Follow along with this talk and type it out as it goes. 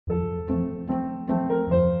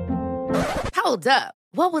Hold up.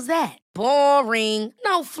 What was that? Boring.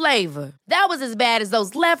 No flavor. That was as bad as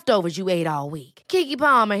those leftovers you ate all week. Keke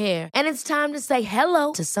Palmer here, and it's time to say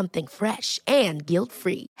hello to something fresh and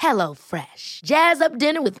guilt-free. Hello Fresh. Jazz up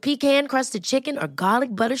dinner with pecan-crusted chicken or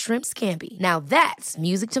garlic butter shrimp scampi. Now that's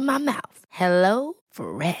music to my mouth. Hello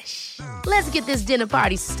Fresh. Let's get this dinner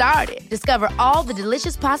party started. Discover all the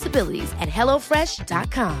delicious possibilities at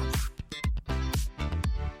hellofresh.com.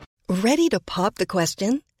 Ready to pop the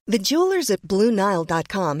question? The jewelers at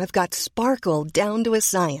BlueNile.com have got sparkle down to a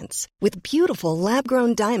science with beautiful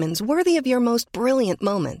lab-grown diamonds worthy of your most brilliant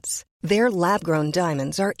moments. Their lab-grown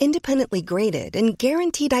diamonds are independently graded and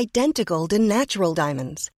guaranteed identical to natural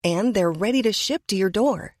diamonds, and they're ready to ship to your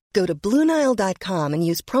door. Go to BlueNile.com and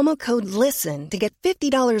use promo code LISTEN to get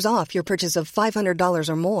 $50 off your purchase of $500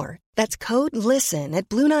 or more. That's code LISTEN at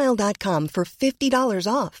BlueNile.com for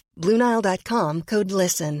 $50 off. BlueNile.com, code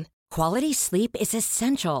LISTEN. Quality sleep is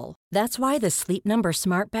essential. That's why the Sleep Number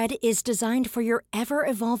Smart Bed is designed for your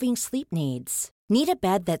ever-evolving sleep needs. Need a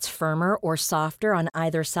bed that's firmer or softer on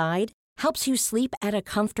either side? Helps you sleep at a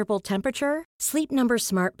comfortable temperature? Sleep Number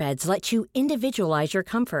Smart Beds let you individualize your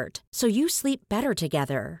comfort, so you sleep better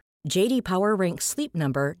together. J.D. Power ranks Sleep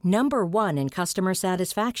Number number 1 in customer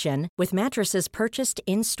satisfaction with mattresses purchased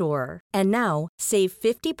in-store. And now, save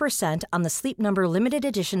 50% on the Sleep Number Limited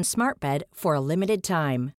Edition Smart Bed for a limited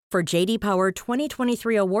time. For J.D. Power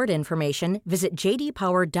 2023 award information, visit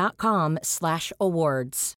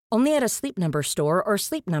jdpower.com/awards. Only at a Sleep Number store or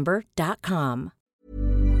sleepnumber.com.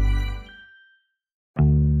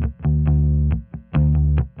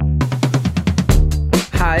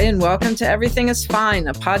 Hi, and welcome to Everything is Fine,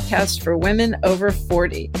 a podcast for women over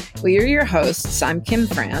 40. We are your hosts. I'm Kim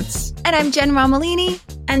France. And I'm Jen Romolini.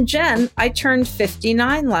 And Jen, I turned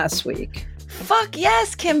 59 last week. Fuck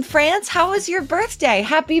yes, Kim France. How was your birthday?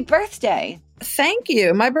 Happy birthday. Thank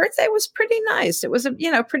you. My birthday was pretty nice. It was a,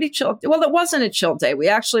 pretty chill. Well, it wasn't a chill day. We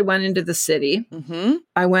actually went into the city. Mm-hmm.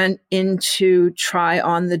 I went in to try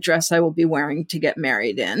on the dress I will be wearing to get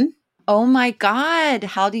married in. Oh my God.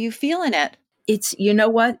 How do you feel in it? It's, you know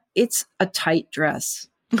what? It's a tight dress.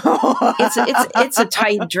 It's a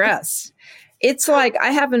tight dress. It's like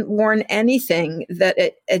I haven't worn anything that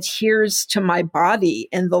it adheres to my body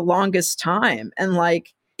in the longest time. And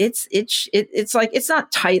like, it's like, it's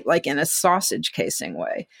not tight, like in a sausage casing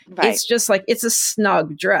way. Right. It's just like, it's a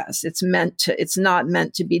snug dress. It's not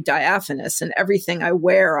meant to be diaphanous, and everything I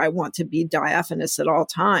wear, I want to be diaphanous at all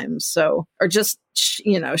times. So, or just,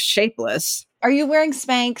 shapeless. Are you wearing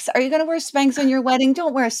Spanx? Are you going to wear Spanx on your wedding?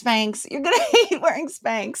 Don't wear Spanx. You're going to hate wearing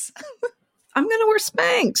Spanx. I'm going to wear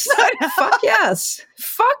Spanx. Fuck yes.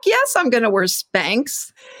 Fuck yes, I'm going to wear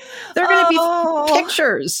Spanx. They're going to be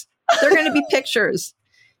pictures. They're going to be pictures.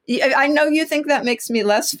 I know you think that makes me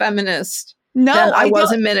less feminist than I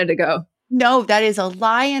was a minute ago. No, that is a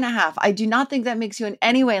lie and a half. I do not think that makes you in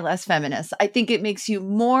any way less feminist. I think it makes you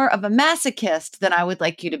more of a masochist than I would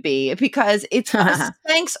like you to be, because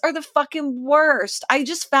Spanx are the fucking worst. I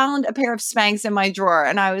just found a pair of Spanx in my drawer,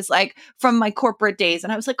 and I was like, from my corporate days,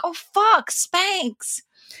 and I was like, oh fuck, Spanx.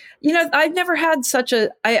 I've never had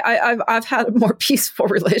I've had a more peaceful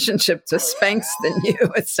relationship to Spanx than you,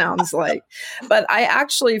 it sounds like. But I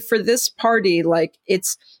actually, for this party,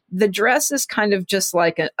 the dress is kind of just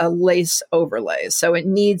like a lace overlay. So it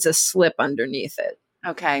needs a slip underneath it.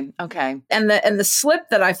 Okay. And the slip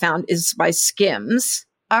that I found is by Skims.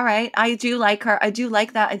 All right. I do like her. I do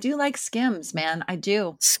like that. I do like Skims, man. I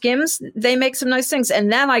do. Skims, they make some nice things. And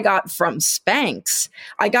then I got from Spanx,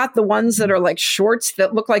 I got the ones that are like shorts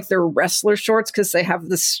that look like they're wrestler shorts because they have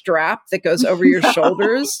the strap that goes over your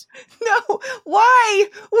shoulders. No. Why?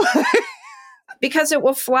 Because it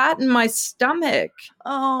will flatten my stomach.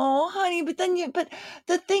 Oh, honey, but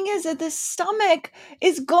the thing is that the stomach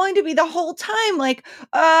is going to be the whole time like,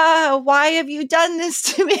 why have you done this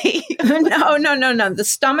to me? No. The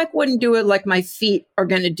stomach wouldn't do it like my feet are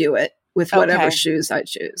going to do it with whatever shoes I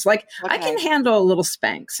choose. Like, I can handle a little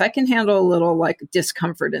Spanx. I can handle a little like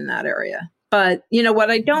discomfort in that area. But what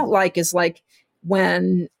I don't like is like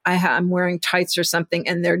when I'm wearing tights or something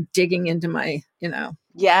and they're digging into my,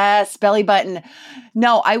 Yes, belly button.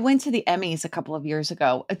 No, I went to the Emmys a couple of years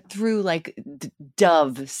ago through like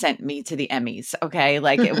Dove sent me to the Emmys. Okay.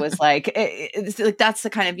 Like it was like, it's like, that's the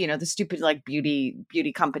kind of, the stupid like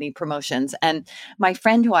beauty company promotions. And my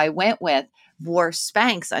friend who I went with wore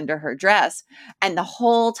Spanx under her dress. And the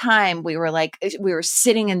whole time we were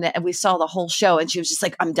sitting and we saw the whole show, and she was just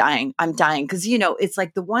like, I'm dying. Cause it's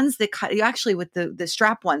like the ones that cut you actually with the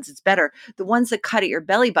strap ones, it's better. The ones that cut at your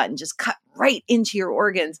belly button just cut right into your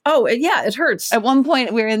organs. Oh yeah, it hurts. At one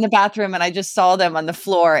point we were in the bathroom and I just saw them on the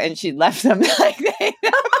floor and she left them like they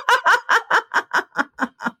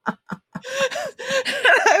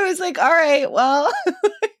all right, well,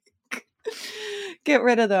 get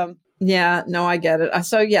rid of them. Yeah, no, I get it.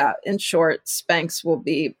 So yeah, in short, Spanx will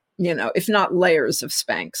be, if not layers of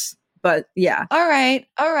Spanx, but yeah. All right.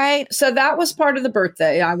 So that was part of the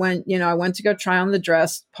birthday. I went to go try on the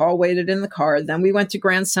dress. Paul waited in the car. Then we went to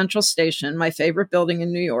Grand Central Station, my favorite building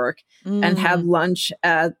in New York, and had lunch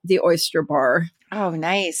at the Oyster Bar. Oh,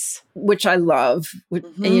 nice. Which I love.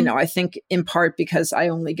 I think in part because I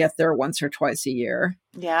only get there once or twice a year.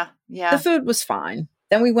 Yeah. The food was fine.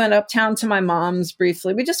 Then we went uptown to my mom's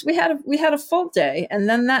briefly. We had a full day. And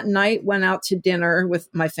then that night went out to dinner with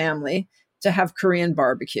my family to have Korean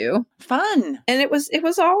barbecue. Fun. And it was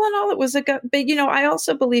all in all, it was a big, I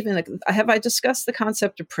also believe have I discussed the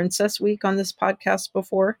concept of Princess Week on this podcast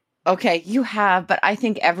before? Okay, you have, but I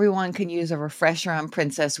think everyone can use a refresher on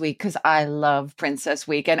Princess Week because I love Princess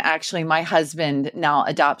Week. And actually, my husband now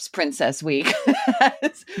adopts Princess Week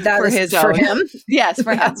for him. Yes,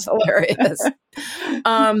 for him. That's hilarious.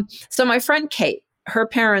 So my friend Kate, her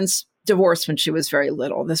parents divorced when she was very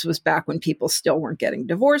little. This was back when people still weren't getting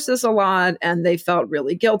divorces a lot, and they felt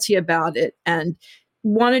really guilty about it and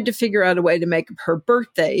wanted to figure out a way to make her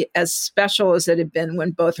birthday as special as it had been when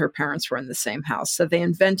both her parents were in the same house. So they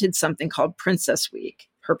invented something called Princess Week.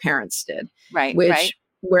 Her parents did. Right.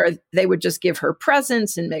 Where they would just give her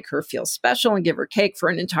presents and make her feel special and give her cake for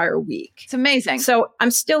an entire week. It's amazing. So I'm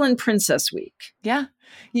still in Princess Week. Yeah,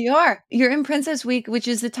 you are. You're in Princess Week, which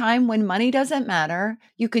is the time when money doesn't matter.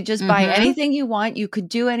 You could just buy anything you want. You could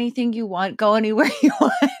do anything you want, go anywhere you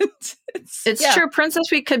want. It's true.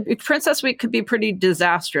 Princess Week could be pretty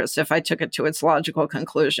disastrous if I took it to its logical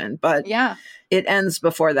conclusion, but it ends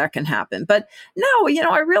before that can happen. But no,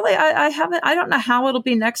 I don't know how it'll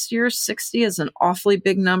be next year. 60 is an awfully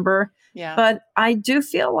big number. Yeah. But I do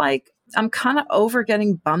feel like I'm kind of over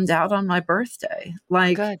getting bummed out on my birthday.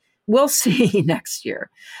 Like, we'll see next year.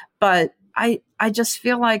 But I just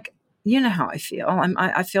feel like, you know how I feel.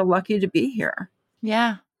 I feel lucky to be here.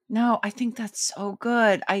 Yeah. No, I think that's so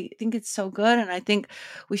good. I think it's so good. And I think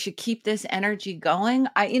we should keep this energy going.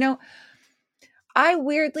 I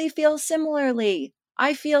weirdly feel similarly.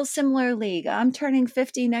 I'm turning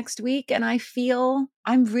 50 next week and I feel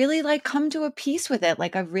I'm really come to a peace with it.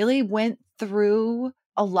 Like I really went through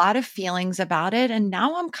a lot of feelings about it. And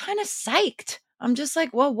now I'm kind of psyched. I'm just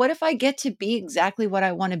like, well, what if I get to be exactly what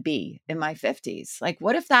I want to be in my 50s? Like,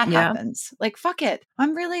 what if that happens? Like, fuck it.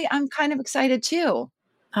 I'm kind of excited too.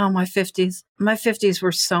 Oh, my 50s. My 50s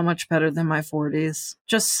were so much better than my 40s.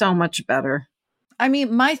 Just so much better. I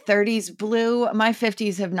mean, my 30s blew. My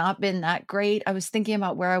 50s have not been that great. I was thinking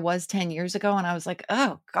about where I was 10 years ago and I was like,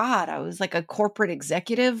 oh God, I was like a corporate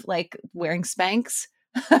executive, like wearing Spanx.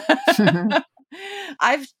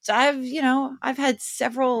 I've had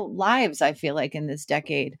several lives, I feel like, in this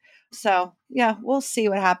decade. So yeah, we'll see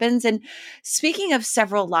what happens. And speaking of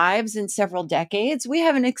several lives and several decades, we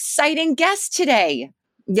have an exciting guest today.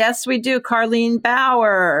 Yes, we do. Carlene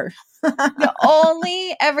Bauer.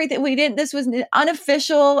 This was an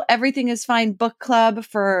unofficial Everything is Fine book club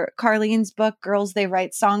for Carlene's book, Girls They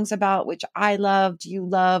Write Songs About, which I loved, you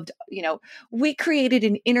loved. We created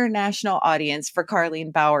an international audience for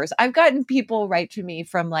Carlene Bauer's. I've gotten people write to me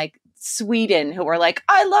from Sweden who were like,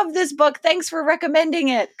 I love this book. Thanks for recommending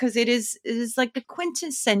it. Because it is like the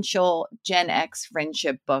quintessential Gen X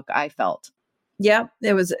friendship book, I felt. Yeah,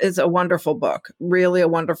 it's a wonderful book, really a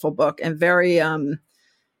wonderful book and very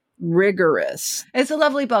rigorous. It's a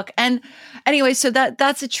lovely book. And anyway, so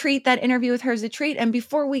that's a treat. That interview with her is a treat. And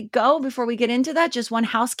before we get into that, just one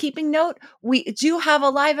housekeeping note. We do have a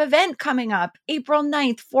live event coming up April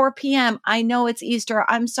 9th, 4 p.m. I know it's Easter.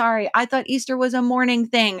 I'm sorry. I thought Easter was a morning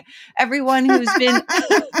thing. Everyone who's been...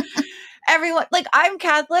 Everyone, I'm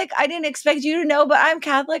Catholic. I didn't expect you to know, but I'm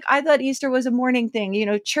Catholic. I thought Easter was a morning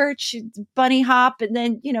thing, church, bunny hop, and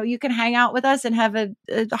then, you can hang out with us and have a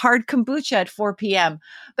hard kombucha at 4 p.m.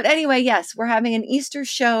 But anyway, yes, we're having an Easter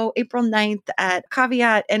show April 9th at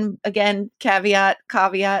Caveat. And again, Caveat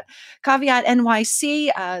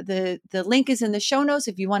NYC. The link is in the show notes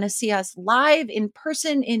if you want to see us live in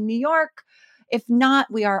person in New York. If not,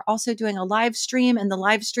 we are also doing a live stream, and the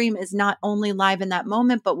live stream is not only live in that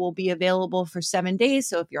moment, but will be available for 7 days.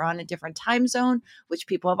 So if you're on a different time zone, which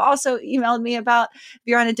people have also emailed me about, if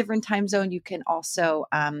you're on a different time zone, you can also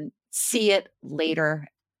see it later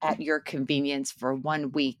at your convenience for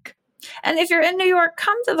 1 week. And if you're in New York,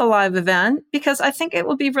 come to the live event because I think it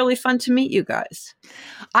will be really fun to meet you guys.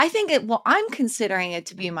 I think I'm considering it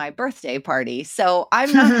to be my birthday party. So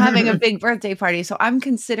I'm not having a big birthday party. So I'm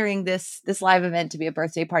considering this live event to be a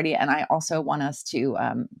birthday party. And I also want us to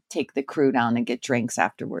take the crew down and get drinks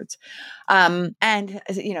afterwards. And,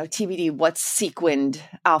 TBD, what sequined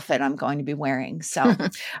outfit I'm going to be wearing. So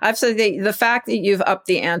I've said the fact that you've upped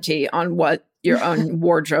the ante on what your own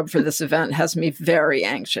wardrobe for this event has me very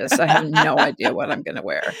anxious. I have no idea what I'm going to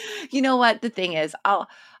wear. You know what? The thing is,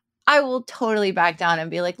 I will totally back down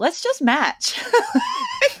and be like, let's just match.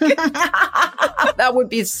 That would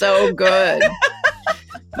be so good.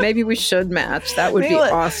 Maybe we should match. That would be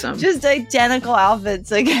awesome. Just identical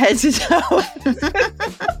outfits, like head to toe.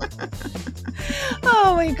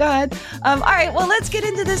 Oh my God. All right. Well, let's get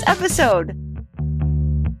into this episode.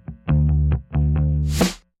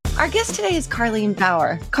 Our guest today is Carlene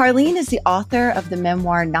Bauer. Carlene is the author of the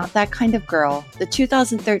memoir, Not That Kind of Girl, the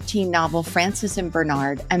 2013 novel, Frances and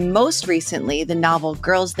Bernard, and most recently, the novel,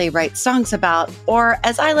 Girls They Write Songs About, or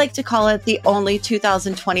as I like to call it, the only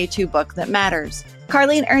 2022 book that matters.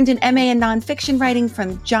 Carlene earned an MA in nonfiction writing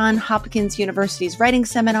from Johns Hopkins University's writing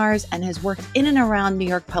seminars and has worked in and around New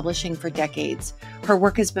York publishing for decades. Her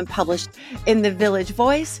work has been published in The Village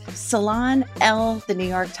Voice, Salon, Elle, the New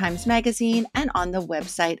York Times Magazine, and on the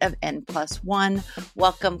website of N+1.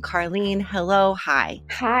 Welcome, Carlene. Hello. Hi.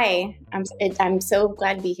 Hi. I'm so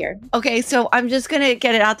glad to be here. Okay, so I'm just going to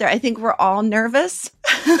get it out there. I think we're all nervous.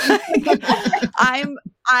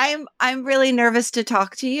 I'm really nervous to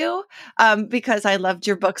talk to you because I loved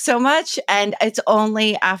your book so much. And it's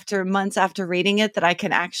only months after reading it that I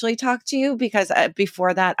can actually talk to you because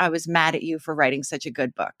before that, I was mad at you for writing such a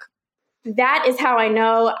good book. That is how I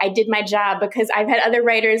know I did my job, because I've had other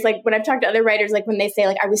writers, like when I've talked to other writers, like when they say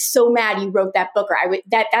like, I was so mad you wrote that book, or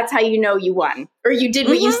that's how you know you won, or you did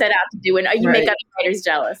what you set out to do, and you make other writers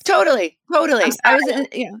jealous. Totally.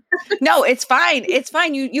 No, it's fine. It's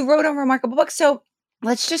fine. You wrote a remarkable book. So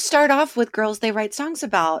let's just start off with Girls They Write Songs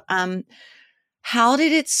About. How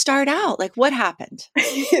did it start out? Like, what happened?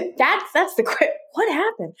 That's the question. What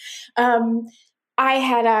happened? I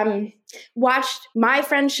had watched my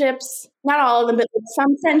friendships, not all of them, but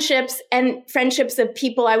some friendships and friendships of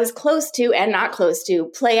people I was close to and not close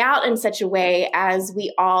to, play out in such a way as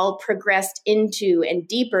we all progressed into and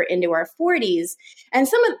deeper into our 40s. And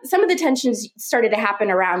some of the tensions started to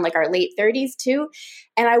happen around like our late 30s too.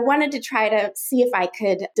 And I wanted to try to see if I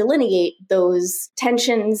could delineate those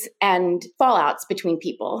tensions and fallouts between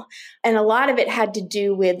people. And a lot of it had to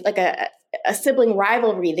do with like a sibling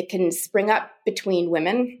rivalry that can spring up between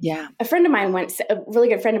women. Yeah. A really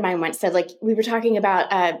good friend of mine once said, like, we were talking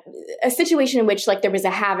about a situation in which like there was a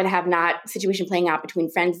have and have not situation playing out between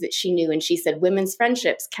friends that she knew. And she said, women's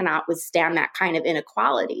friendships cannot withstand that kind of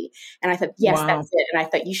inequality. And I thought, yes, wow. That's it. And I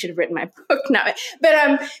thought you should have written my book. No, but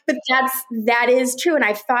that is true. And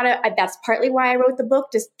I thought that's partly why I wrote the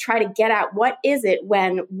book, to try to get at what is it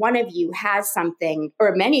when one of you has something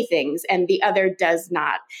or many things and the other does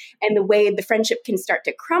not, and the way the friendship can start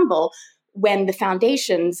to crumble when the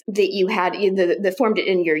foundations that you had, that formed it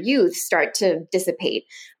in your youth, start to dissipate.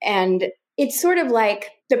 And it's sort of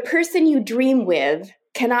like the person you dream with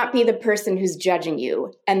cannot be the person who's judging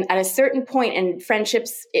you. And at a certain point in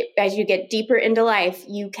friendships, as you get deeper into life,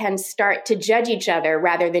 you can start to judge each other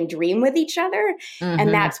rather than dream with each other. Mm-hmm.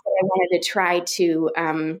 And that's what I wanted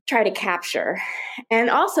to try to capture. And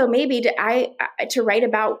also maybe to write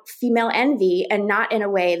about female envy, and not in a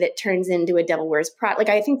way that turns into a Devil Wears Prada. Like,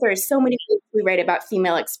 I think there are so many things we write about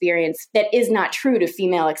female experience that is not true to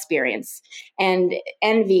female experience. And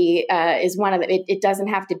envy is one of them. It doesn't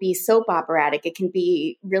have to be soap operatic. It can be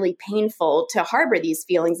really painful to harbor these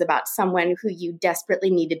feelings about someone who you desperately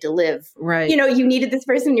needed to live. Right. You needed this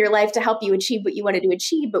person in your life to help you achieve what you wanted to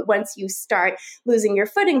achieve. But once you start losing your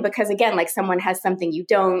footing, because again, like someone has something you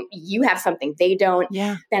don't, you have something they don't,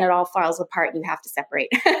 then it all falls apart and you have to separate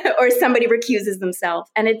or somebody recuses themselves.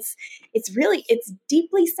 And it's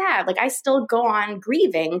deeply sad. Like, I still go on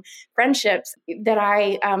grieving friendships that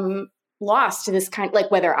I, lost to this kind,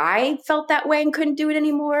 like whether I felt that way and couldn't do it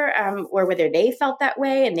anymore, or whether they felt that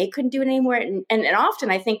way and they couldn't do it anymore. And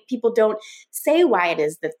often I think people don't say why it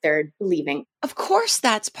is that they're leaving. Of course,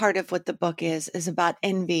 that's part of what the book is about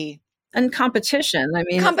envy. And competition. I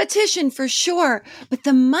mean, competition for sure. But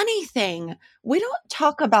the money thing, we don't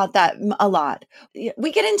talk about that a lot.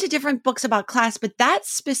 We get into different books about class, but that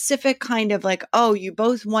specific kind of like, oh, you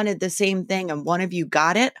both wanted the same thing and one of you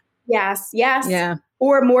got it. Yes. Yeah.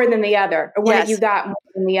 Or more than the other, or one of you got more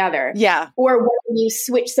than the other. Yeah. Or one of you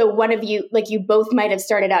switch. So one of you, like, you both might have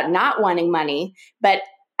started out not wanting money, but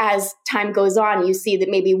as time goes on, you see that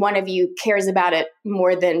maybe one of you cares about it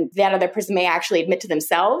more than that other person may actually admit to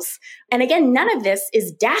themselves. And again, none of this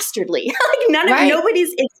is dastardly. Nobody's,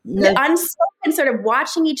 it's the unspoken sort of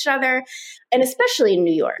watching each other, and especially in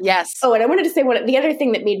New York. Yes. Oh, and I wanted to say the other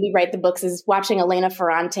thing that made me write the books is watching Elena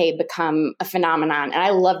Ferrante become a phenomenon. And I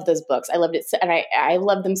loved those books. I loved it. And I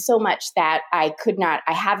loved them so much that I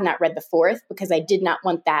have not read the fourth because I did not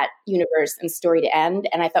want that universe and story to end.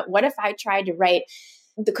 And I thought, what if I tried to write,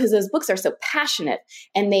 because those books are so passionate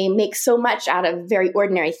and they make so much out of very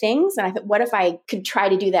ordinary things. And I thought, what if I could try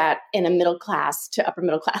to do that in a middle class to upper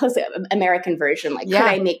middle class American version? Like, could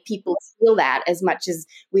I make people feel that as much as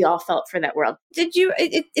we all felt for that world? Did you,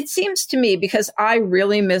 it seems to me, because I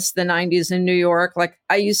really miss the 90s in New York. Like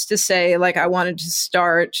I used to say, like I wanted to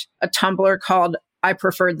start a Tumblr called I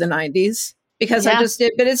Preferred the 90s because I just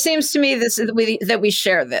did. But it seems to me that we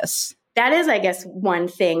share this. That is, I guess, one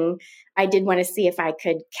thing I did want to see if I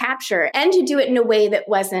could capture, and to do it in a way that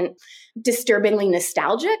wasn't disturbingly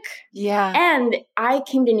nostalgic. Yeah. And I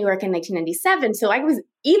came to New York in 1997. So I was,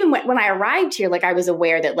 even when I arrived here, like I was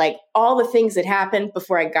aware that like all the things that happened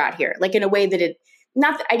before I got here, like in a way that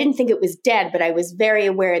not that I didn't think it was dead, but I was very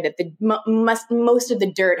aware that most of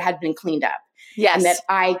the dirt had been cleaned up. Yes. And that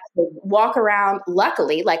I could walk around,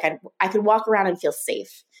 luckily, like I could walk around and feel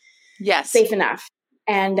safe. Yes. Safe enough.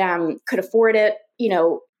 And could afford it.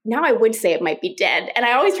 Now I would say it might be dead. And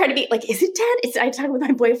I always try to be like, is it dead? I talk with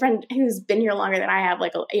my boyfriend who's been here longer than I have,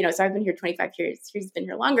 so I've been here 25 years. He's been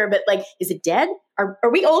here longer, but like, is it dead? Are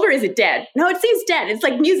we old or is it dead? No, it seems dead. It's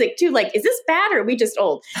like music too. Like, is this bad or are we just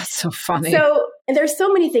old? That's so funny. So there's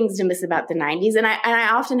so many things to miss about the 90s. And I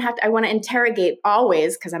often I want to interrogate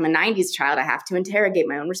always, because I'm a 90s child, I have to interrogate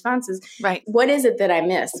my own responses. Right. What is it that I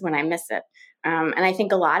miss when I miss it? And I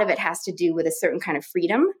think a lot of it has to do with a certain kind of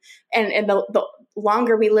freedom. And the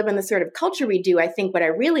longer we live in the sort of culture we do, I think what I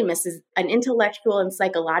really miss is an intellectual and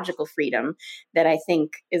psychological freedom that I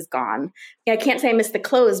think is gone. I can't say I miss the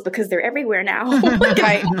clothes because they're everywhere now.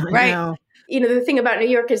 Right. The thing about New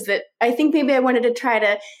York is that I think maybe I wanted to try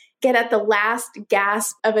to get at the last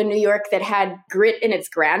gasp of a New York that had grit in its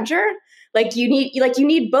grandeur. Like you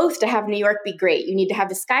need both to have New York be great. You need to have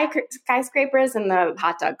the skyscrapers and the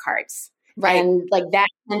hot dog carts. Right. And like that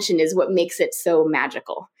tension is what makes it so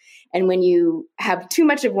magical. And when you have too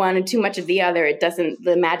much of one and too much of the other,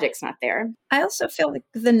 the magic's not there. I also feel like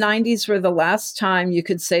the 90s were the last time you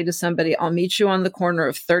could say to somebody, I'll meet you on the corner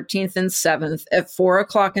of 13th and 7th at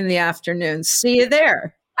 4:00 in the afternoon. See you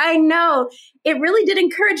there. I know. It really did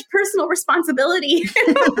encourage personal responsibility.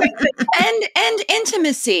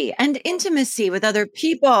 and intimacy with other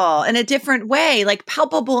people in a different way, like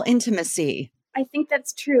palpable intimacy. I think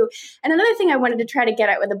that's true. And another thing I wanted to try to get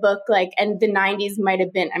at with the book, and the 90s might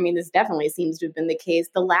have been, this definitely seems to have been the case,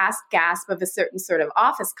 the last gasp of a certain sort of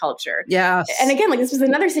office culture. Yes. And again, this was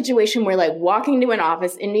another situation where walking to an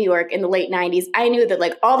office in New York in the late 90s, I knew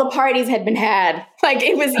that all the parties had been had.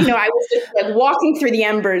 It was, I was just walking through the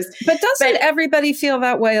embers. But doesn't everybody feel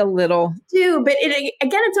that way a little? But again,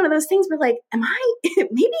 it's one of those things where am I,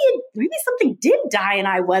 maybe something did die and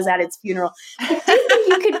I was at its funeral. Do you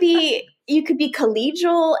think you could be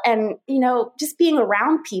collegial and, just being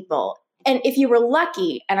around people. And if you were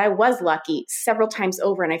lucky, and I was lucky several times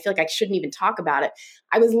over, and I feel like I shouldn't even talk about it,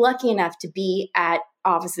 I was lucky enough to be at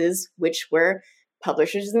offices which were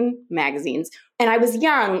publishers and magazines. And I was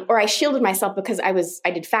young, or I shielded myself because I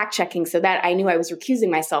did fact checking so that I knew I was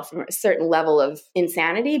recusing myself from a certain level of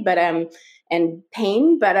insanity, and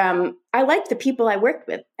pain. But I liked the people I worked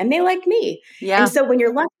with and they liked me. Yeah. And so when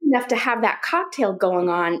you're lucky enough to have that cocktail going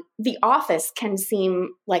on, the office can seem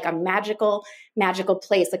like a magical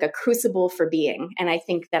place, like a crucible for being. And I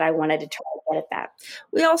think that I wanted to try to get at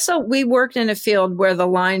that. We worked in a field where the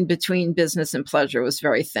line between business and pleasure was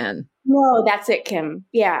very thin. No, that's it, Kim.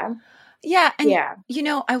 Yeah. Yeah. And,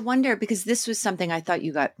 I wonder, because this was something I thought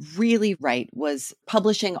you got really right, was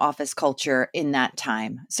publishing office culture in that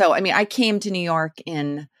time. So, I came to New York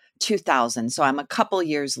in 2000, so I'm a couple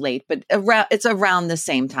years late, but it's around the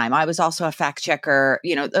same time. I was also a fact checker,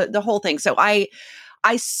 the whole thing. So I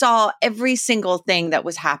saw every single thing that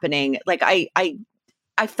was happening.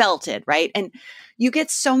 I felt it, right? And you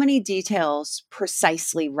get so many details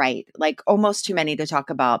precisely right, almost too many to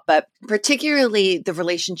talk about, but particularly the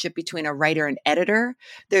relationship between a writer and editor.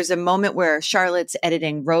 There's a moment where Charlotte's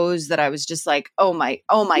editing Rose that I was just like, oh my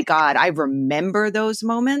God, I remember those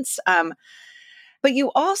moments. But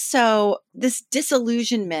you also, this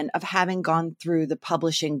disillusionment of having gone through the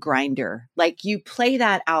publishing grinder, you play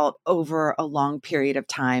that out over a long period of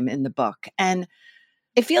time in the book. And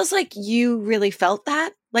It feels like you really felt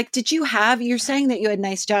that. Like, you're saying that you had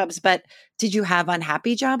nice jobs, but did you have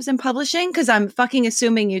unhappy jobs in publishing? Because I'm fucking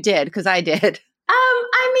assuming you did, because I did.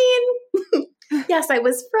 I mean, yes, I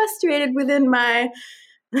was frustrated within my,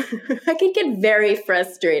 I could get very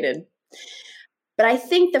frustrated. But I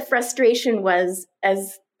think the frustration was,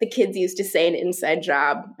 as the kids used to say, an inside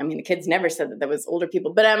job. I mean, the kids never said that was older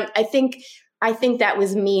people, but I think that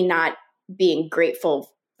was me not being grateful,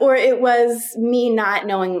 or it was me not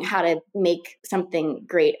knowing how to make something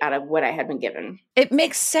great out of what I had been given. It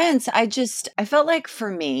makes sense. I felt like for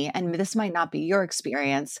me, and this might not be your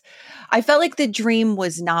experience, I felt like the dream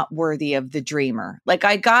was not worthy of the dreamer. Like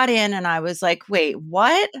I got in and I was like, wait,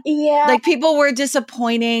 what? Yeah. Like people were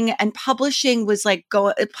disappointing, and publishing was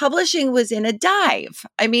in a dive.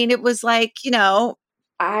 I mean, it was like,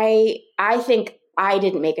 I think I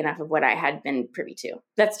didn't make enough of what I had been privy to.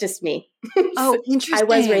 That's just me. Oh, interesting. I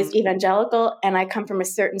was raised evangelical, and I come from a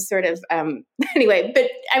certain sort of, anyway,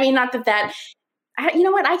 but I mean, not that, you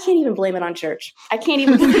know what? I can't even blame it on church. I can't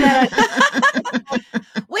even blame that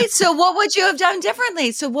on. Wait, so what would you have done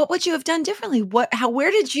differently?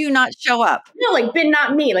 Where did you not show up? No, like been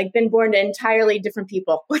not me, like been born to entirely different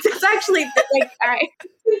people, which is actually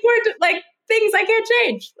things I can't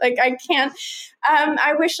change. Like I can't,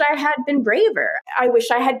 I wish I had been braver. I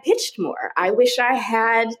wish I had pitched more. I wish I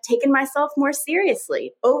had taken myself more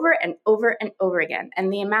seriously over and over and over again.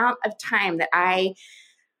 And the amount of time that I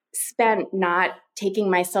spent not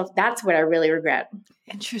taking myself, that's what I really regret.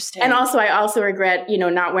 Interesting. And also, I also regret,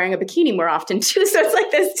 not wearing a bikini more often too. So it's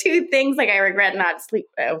like there's two things. Like I regret not sleep.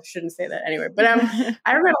 I shouldn't say that anyway, but I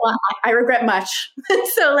regret a lot. I regret much.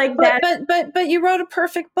 So like that. But you wrote a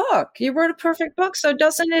perfect book. So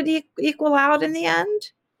doesn't it equal out in the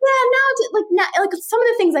end? Yeah, now like some of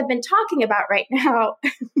the things I've been talking about right now,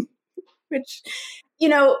 which,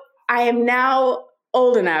 I am now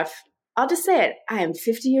old enough. I'll just say it. I am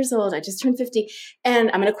 50 years old. I just turned 50,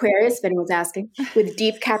 and I'm an Aquarius, if anyone's asking, with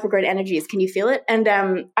deep Capricorn energies. Can you feel it? And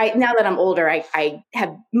now that I'm older, I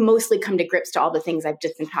have mostly come to grips to all the things I've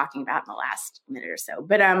just been talking about in the last minute or so.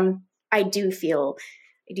 But I do feel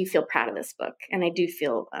proud of this book, and I do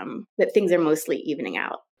feel that things are mostly evening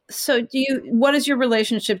out. So what is your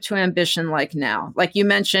relationship to ambition like now? Like you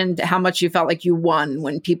mentioned how much you felt like you won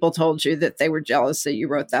when people told you that they were jealous that you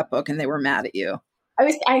wrote that book and they were mad at you.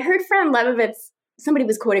 I heard Fran Lebowitz, somebody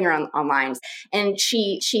was quoting her online, and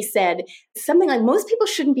she said something like, most people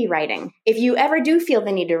shouldn't be writing. If you ever do feel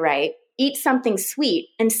the need to write, eat something sweet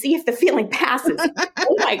and see if the feeling passes.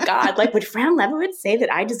 Oh my God. Like, would Fran Lebowitz say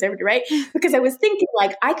that I deserve to write? Because I was thinking,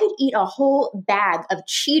 like, I could eat a whole bag of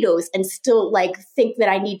Cheetos and still like think that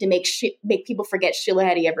I need to make people forget Sheila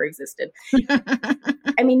Heti ever existed.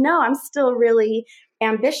 I mean, no, I'm still really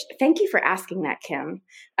ambitious. Thank you for asking that, Kim.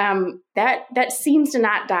 That seems to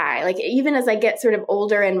not die. Like even as I get sort of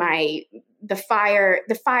older and the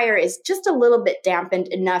fire is just a little bit dampened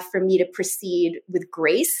enough for me to proceed with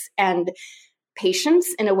grace and patience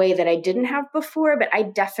in a way that I didn't have before. But I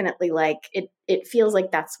definitely like it. It feels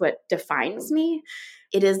like that's what defines me.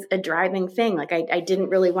 It is a driving thing. Like I didn't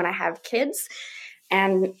really want to have kids,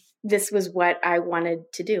 and this was what I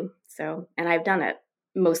wanted to do. So, and I've done it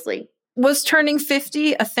mostly. Was turning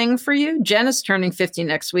 50 a thing for you? Jen is turning 50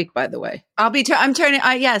 next week, by the way. I'm turning,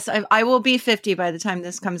 yes, I will be 50 by the time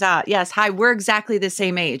this comes out. Yes. Hi, we're exactly the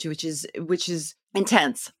same age, which is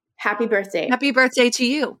intense. Happy birthday. Happy birthday to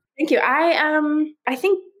you. Thank you. I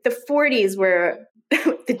think the 40s were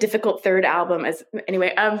the difficult third album I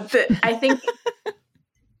think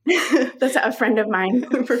that's a friend of mine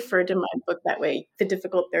who referred to my book that way, the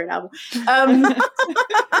difficult third album.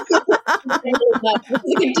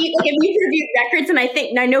 If you review records, and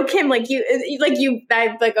I know Kim, I'm like,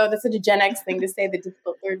 oh, that's such a Gen X thing to say, the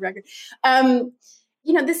difficult third record.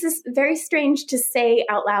 This is very strange to say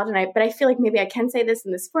out loud, but I feel like maybe I can say this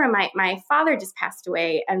in this forum. My father just passed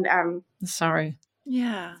away, and sorry.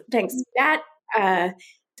 Yeah. Thanks. That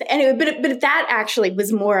anyway, but that actually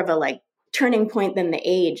was more of a like turning point than the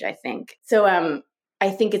age, I think. So I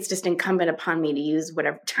think it's just incumbent upon me to use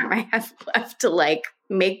whatever time I have left to like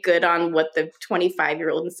make good on what the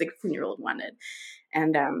 25-year-old and 16-year-old wanted.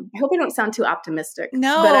 And I hope I don't sound too optimistic.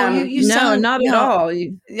 No, but, you sound not at all.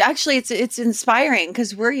 Actually, it's inspiring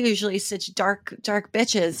because we're usually such dark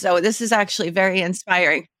bitches. So this is actually very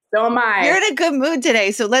inspiring. So am I. You're in a good mood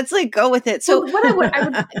today, so let's like go with it. So what I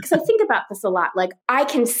would because I think about this a lot. Like I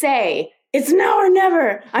can say it's now or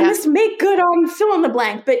never. I must make good on fill in the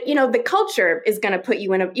blank. But the culture is going to put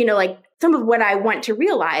you in a like some of what I want to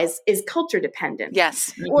realize is culture dependent.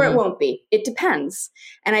 Yes. Or it won't be. It depends.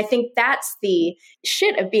 And I think that's the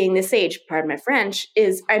shit of being this age, pardon my French,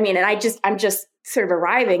 is, and I'm just sort of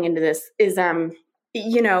arriving into this is,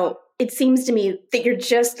 it seems to me that you're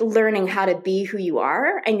just learning how to be who you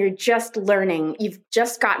are, and you've just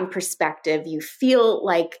gotten perspective. You feel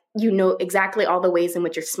like you know exactly all the ways in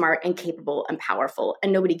which you're smart and capable and powerful,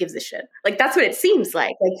 and nobody gives a shit. Like, that's what it seems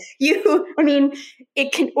like. It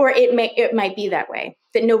might be that way,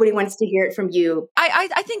 that nobody wants to hear it from you.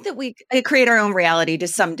 I think that we create our own reality to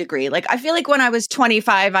some degree. Like, I feel like when I was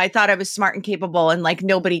 25, I thought I was smart and capable, and like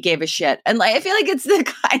nobody gave a shit. And like, I feel like it's the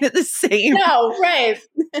kind of the same. No, right.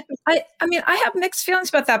 I mean, I have mixed feelings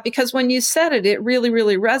about that, because when you said it, it really,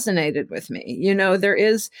 really resonated with me. You know, there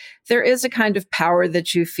is a kind of power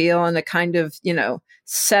that you feel, and a kind of,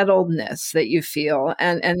 settledness that you feel.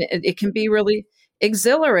 And it can be really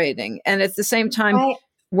exhilarating. And at the same time,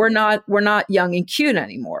 we're not young and cute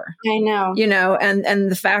anymore. I know. And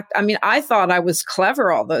the fact, I mean, I thought I was clever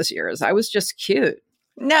all those years. I was just cute.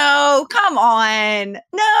 No, come on.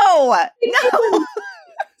 No.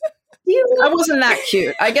 I wasn't that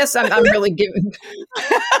cute. I guess I'm really giving.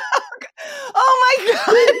 Oh my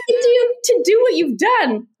God. To do what you've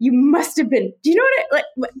done, you must have been. Do you know what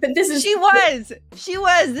but this is. She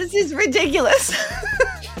was. This is ridiculous.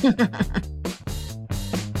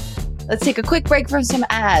 Let's take a quick break from some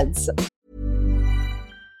ads.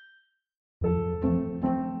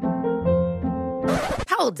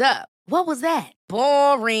 Hold up. What was that?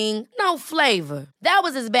 Boring. No flavor. That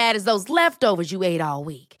was as bad as those leftovers you ate all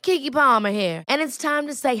week. Keke Palmer here, and it's time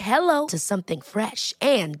to say hello to something fresh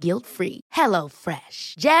and guilt-free. Hello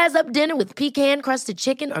Fresh. Jazz up dinner with pecan-crusted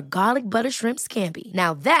chicken or garlic butter shrimp scampi.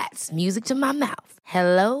 Now that's music to my mouth.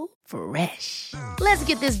 Hello Fresh. Let's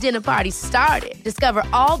get this dinner party started. Discover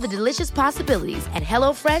all the delicious possibilities at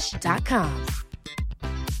hellofresh.com.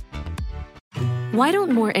 Why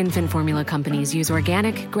don't more infant formula companies use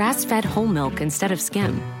organic, grass-fed whole milk instead of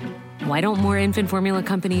skim? Why don't more infant formula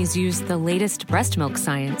companies use the latest breast milk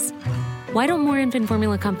science? Why don't more infant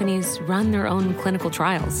formula companies run their own clinical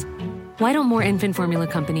trials? Why don't more infant formula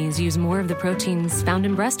companies use more of the proteins found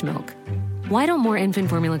in breast milk? Why don't more infant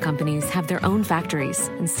formula companies have their own factories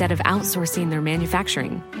instead of outsourcing their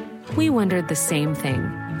manufacturing? We wondered the same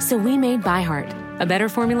thing. So we made ByHeart, a better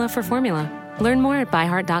formula for formula. Learn more at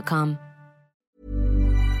byheart.com.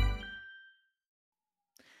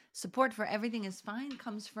 Support for Everything is Fine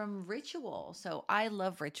comes from Ritual. So I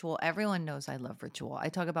love Ritual. Everyone knows I love Ritual. I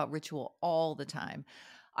talk about Ritual all the time.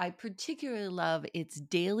 I particularly love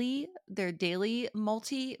their daily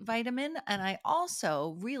multivitamin, and I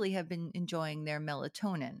also really have been enjoying their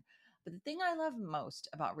melatonin. But the thing I love most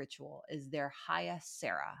about Ritual is their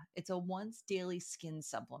Hyacera. It's a once daily skin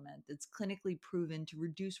supplement that's clinically proven to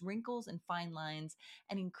reduce wrinkles and fine lines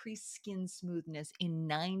and increase skin smoothness in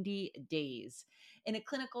 90 days. In a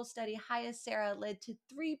clinical study, Hyacera led to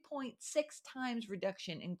 3.6 times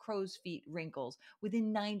reduction in crow's feet wrinkles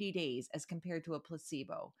within 90 days as compared to a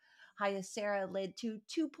placebo. Hyacera led to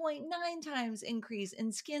 2.9 times increase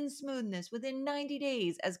in skin smoothness within 90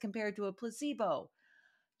 days as compared to a placebo.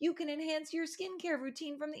 You can enhance your skincare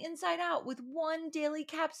routine from the inside out with one daily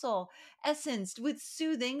capsule, essenced with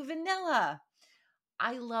soothing vanilla.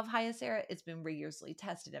 I love Hyacera. It's been rigorously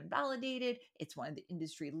tested and validated. It's one of the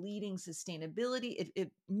industry-leading sustainability.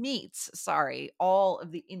 It meets all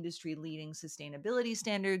of the industry-leading sustainability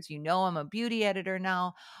standards. You know, I'm a beauty editor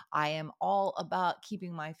now. I am all about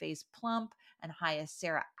keeping my face plump, and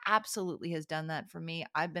Hyacera absolutely has done that for me.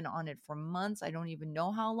 I've been on it for months. I don't even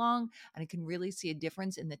know how long, and I can really see a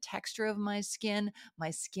difference in the texture of my skin. My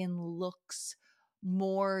skin looks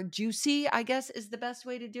more juicy, I guess is the best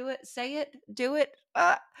way to do it. Say it, do it.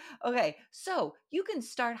 Okay, so you can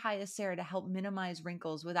start Hyacera to help minimize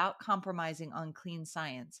wrinkles without compromising on clean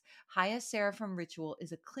science. Hyacera from Ritual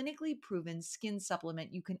is a clinically proven skin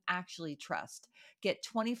supplement you can actually trust. Get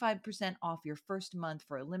 25% off your first month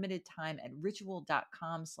for a limited time at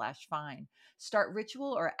ritual.com/fine. Start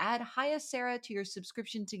Ritual or add Hyacera to your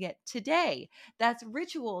subscription to get today. That's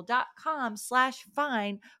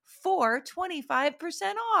ritual.com/fine for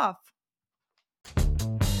 25% off.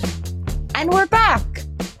 And we're back.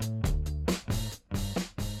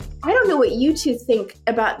 I don't know what you two think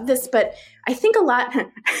about this, but I think a lot,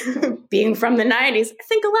 being from the 90s, I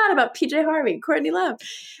think a lot about PJ Harvey, Courtney Love.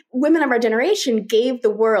 Women of our generation gave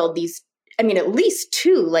the world these, I mean, at least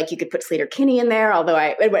two, like you could put Slater-Kinney in there, although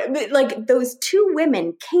like those two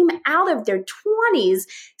women came out of their 20s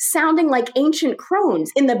sounding like ancient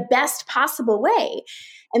crones in the best possible way.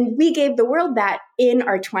 And we gave the world that in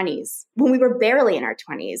our 20s, when we were barely in our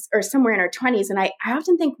 20s or somewhere in our 20s. And I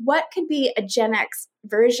often think, what could be a Gen X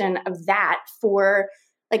version of that for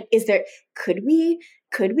Like, could we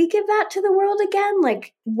give that to the world again?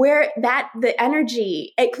 Like, where the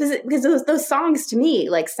energy, because those songs to me,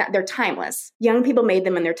 like, they're timeless. Young people made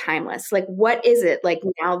them and they're timeless. Like, what is it like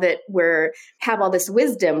now that have all this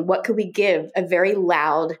wisdom? What could we give? A very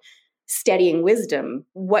loud, steadying wisdom.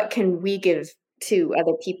 What can we give to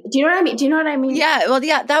other people? Do you know what I mean? Yeah. Well,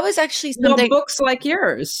 yeah, that was actually something. Books like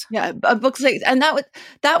yours. Yeah. Books like, and that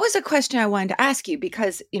was a question I wanted to ask you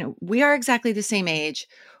because, we are exactly the same age.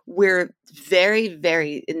 We're very,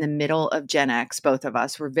 very in the middle of Gen X, both of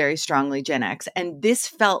us. We're very strongly Gen X. And this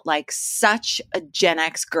felt like such a Gen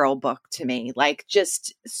X girl book to me, like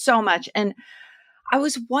just so much. And I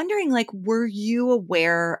was wondering, like, were you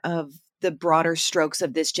aware of the broader strokes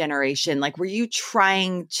of this generation? Like, were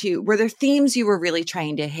there themes you were really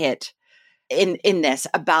trying to hit in this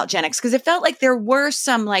about Gen X? Because it felt like there were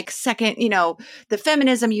some like second, the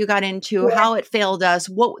feminism you got into, how it failed us,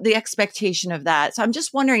 what the expectation of that. So I'm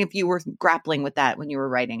just wondering if you were grappling with that when you were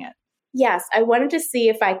writing it. Yes, I wanted to see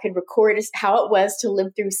if I could record how it was to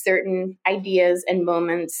live through certain ideas and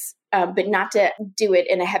moments, but not to do it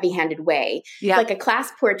in a heavy-handed way, like a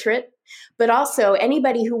class portrait. But also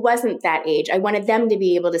anybody who wasn't that age, I wanted them to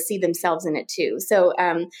be able to see themselves in it too. So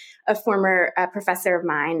a former professor of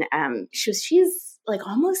mine, she's like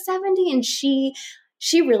almost 70, and she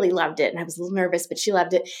really loved it. And I was a little nervous, but she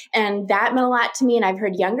loved it. And that meant a lot to me. And I've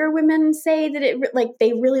heard younger women say that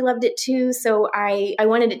they really loved it too. So I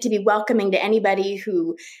wanted it to be welcoming to anybody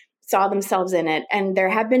who saw themselves in it. And there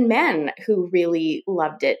have been men who really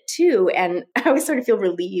loved it too. And I always sort of feel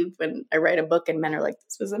relieved when I write a book and men are like,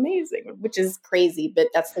 this was amazing, which is crazy, but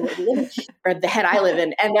that's the way we live in, or the head I live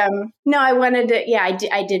in. And no, I wanted to, I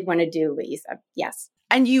did want to do what you said. Yes.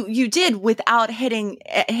 And you did without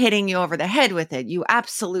hitting you over the head with it. You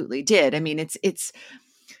absolutely did. I mean, it's,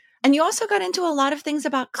 and you also got into a lot of things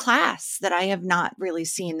about class that I have not really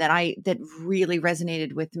seen that really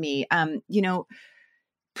resonated with me.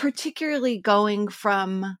 Particularly going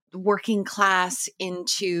from working class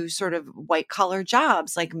into sort of white collar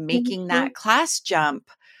jobs, like making that class jump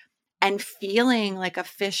and feeling like a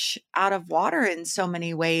fish out of water in so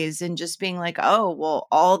many ways, and just being like, oh, well,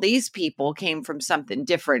 all these people came from something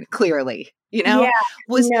different, clearly,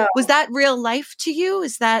 was that real life to you?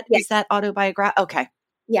 Is that autobiographical? Okay.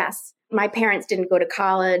 Yes. My parents didn't go to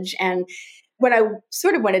college, and what I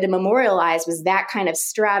sort of wanted to memorialize was that kind of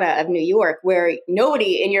strata of New York where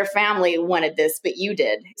nobody in your family wanted this, but you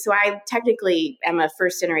did. So I technically am a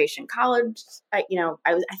first generation college. I think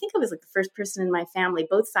I was like the first person in my family,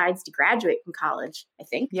 both sides, to graduate from college, I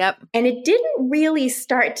think. Yep. And it didn't really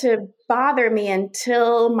start to bother me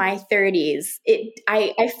until my 30s.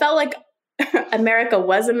 I felt like America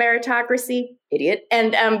was a meritocracy, idiot.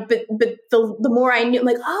 And but the more I knew, I'm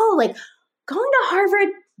like, oh, like going to Harvard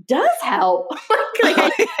does help. like,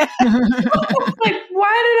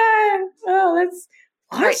 why did that's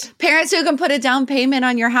what? Right. Parents who can put a down payment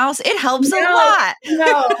on your house, it helps a lot.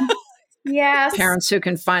 No. Yes. Parents who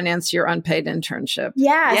can finance your unpaid internship.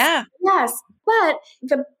 Yes. Yeah. Yes. But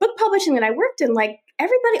the book publishing that I worked in, like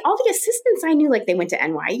everybody, all the assistants I knew, like they went to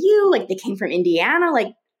NYU, like they came from Indiana,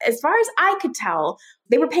 like as far as I could tell,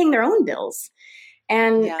 they were paying their own bills.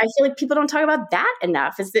 And I feel like people don't talk about that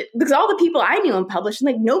enough. Is that because all the people I knew in publishing,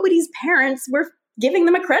 like nobody's parents were giving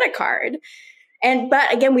them a credit card.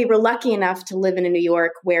 But again, we were lucky enough to live in New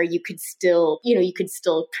York where you could still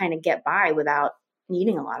kind of get by without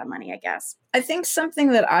needing a lot of money, I guess. I think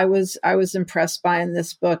something that I was impressed by in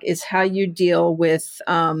this book is how you deal with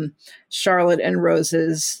Charlotte and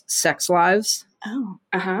Rose's sex lives. Oh,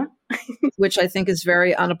 uh-huh. Which I think is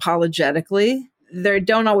very unapologetically. They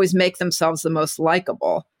don't always make themselves the most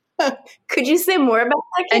likable. Could you say more about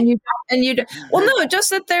that? And you well, no, just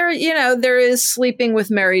that there is sleeping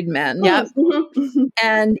with married men. Yeah.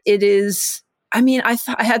 And it is, I mean, I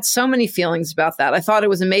had so many feelings about that. I thought it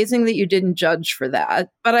was amazing that you didn't judge for that.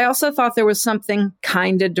 But I also thought there was something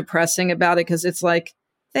kind of depressing about it because it's like,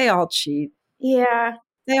 they all cheat. Yeah.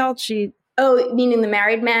 They all cheat. Oh, meaning the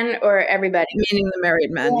married men or everybody? Meaning the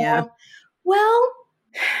married men, yeah. Well,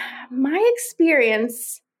 my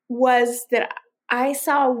experience was that I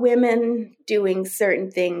saw women doing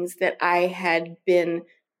certain things that I had been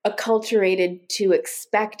acculturated to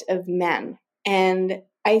expect of men. And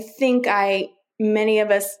I think many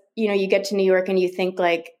of us, you get to New York and you think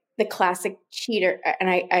like the classic cheater, and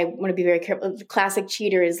I want to be very careful, the classic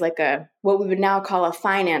cheater is like what we would now call a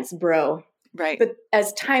finance bro. Right. But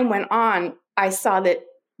as time went on, I saw that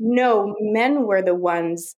no, men were the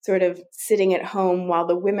ones sort of sitting at home while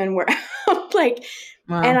the women were out.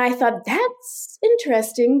 Wow. And I thought that's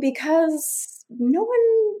interesting because no one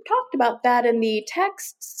talked about that in the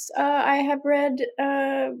texts I have read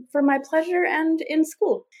for my pleasure and in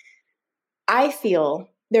school. I feel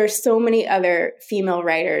there are so many other female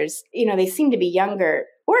writers, they seem to be younger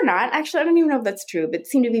or not. Actually, I don't even know if that's true, but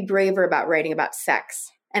seem to be braver about writing about sex.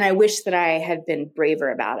 And I wish that I had been braver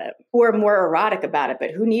about it or more erotic about it,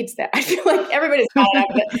 but who needs that? I feel like everybody's got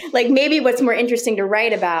it. Like maybe what's more interesting to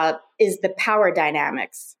write about is the power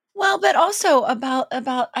dynamics. Well, but also about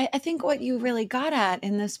I think what you really got at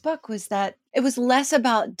in this book was that it was less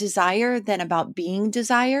about desire than about being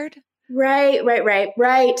desired. Right.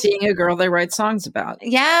 Being a girl they write songs about.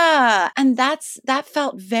 Yeah. And that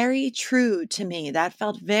felt very true to me. That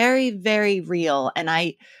felt very, very real. And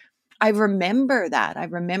I remember that. I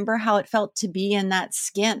remember how it felt to be in that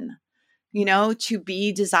skin, to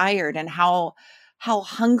be desired, and how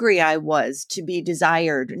hungry I was to be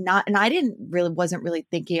desired. And I wasn't really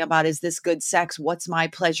thinking about, is this good sex? What's my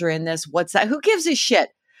pleasure in this? What's that? Who gives a shit?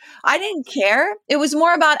 I didn't care. It was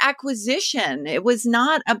more about acquisition. It was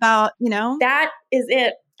not about, That is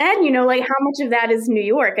it. And, like how much of that is New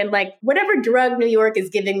York, and like whatever drug New York is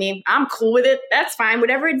giving me, I'm cool with it. That's fine.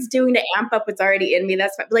 Whatever it's doing to amp up what's already in me,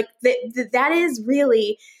 that's fine. Like that is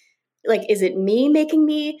really like, is it me making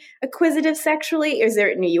me acquisitive sexually? Is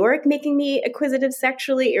there New York making me acquisitive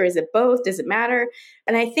sexually? Or is it both? Does it matter?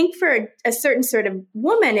 And I think for a certain sort of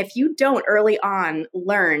woman, if you don't early on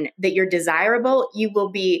learn that you're desirable, you will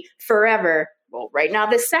be forever, well, right now,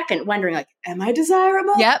 this second, wondering like, am I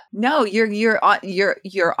desirable? Yep. No, you're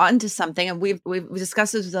onto something. And we've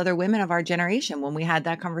discussed this with other women of our generation when we had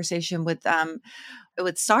that conversation with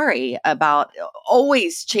Sari about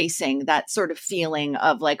always chasing that sort of feeling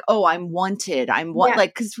of like, oh, I'm wanted.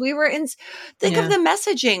 Like, cause we were think of the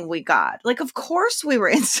messaging we got. Like, of course we were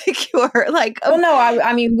insecure. Like, well, no,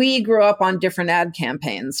 I mean, we grew up on different ad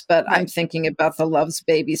campaigns, but right. I'm thinking about the Love's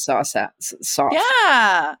Baby sauce.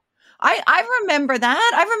 Yeah. I remember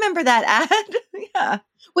that. I remember that ad. Yeah.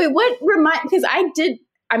 Wait, because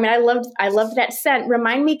I loved that scent.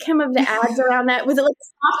 Remind me, Kim, of the ads around that. Was it like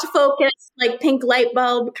soft focus, like pink light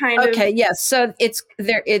bulb kind of? Okay, yes. So it's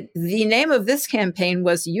there. The name of this campaign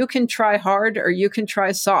was "You Can Try Hard or You Can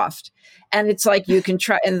Try Soft," and it's like you can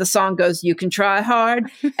try. And the song goes, "You can try hard,"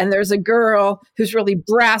 and there's a girl who's really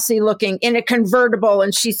brassy looking in a convertible,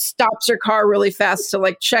 and she stops her car really fast to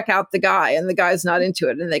like check out the guy, and the guy's not into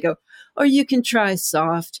it, and they go, or you can try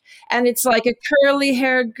soft. And it's like a curly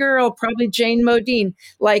haired girl, probably Jane Modine,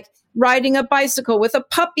 like riding a bicycle with a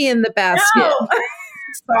puppy in the basket. No.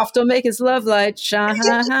 Soft will make his love light shine.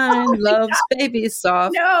 Love's baby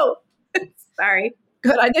soft. No. Sorry.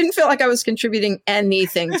 Good. I didn't feel like I was contributing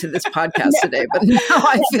anything to this podcast today, but now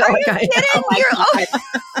I feel like I am.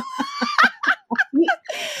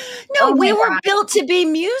 No, we were built to be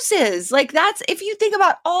muses. Like that's, if you think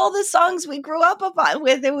about all the songs we grew up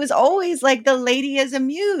with, it was always like the lady is a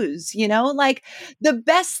muse, like the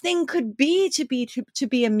best thing could be to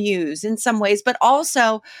be a muse in some ways, but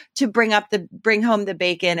also to bring home the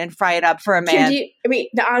bacon and fry it up for a man. The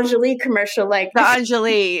Angélique commercial, like the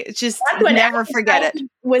Angélique, just never forget it.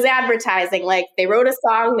 Was advertising, like they wrote a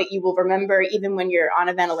song that you will remember even when you're on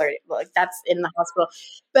a ventilator, like that's in the hospital.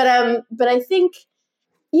 But I think,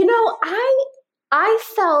 I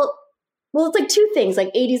felt, well, it's like two things,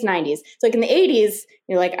 like 80s, 90s. So like in the 80s,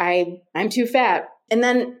 you're like, I'm too fat. And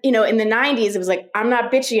then, in the 90s, it was like, I'm not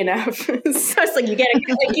bitchy enough. So it's like, you get it.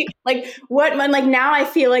 Now I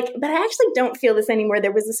feel like, but I actually don't feel this anymore.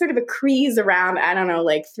 There was a sort of a craze around, I don't know,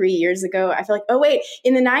 like 3 years ago. I feel like, oh wait,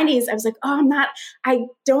 in the 90s, I was like, oh,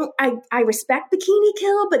 I respect Bikini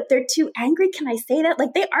Kill, but they're too angry. Can I say that?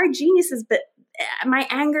 Like they are geniuses, but my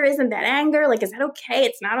anger isn't that anger. Like, is that okay?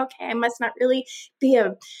 It's not okay. I must not really be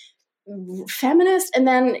a feminist. And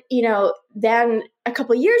then, then a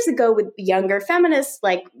couple of years ago with younger feminists,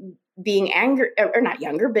 like being angry, or not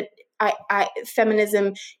younger, but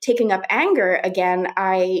feminism taking up anger again,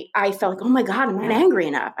 I felt like, oh my God, I'm not angry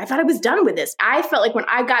enough. I thought I was done with this. I felt like when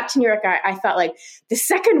I got to New York, I felt like the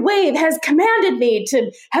second wave has commanded me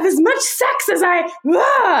to have as much sex as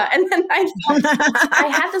and then I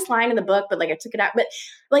had this line in the book, but like I took it out. But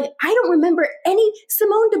like, I don't remember any,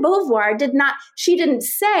 Simone de Beauvoir didn't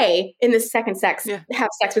say in the second sex, have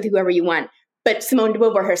sex with whoever you want. But Simone de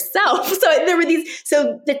Beauvoir herself. So there were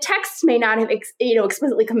so the texts may not have,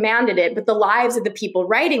 explicitly commanded it, but the lives of the people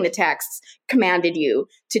writing the texts commanded you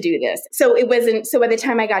to do this. So it wasn't, so by the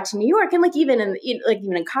time I got to New York and even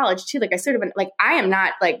in college too, like I sort of like, I am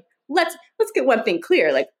not like, let's get one thing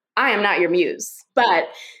clear. Like I am not your muse, but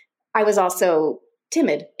I was also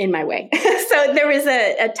timid in my way. So there was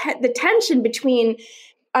the tension between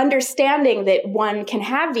understanding that one can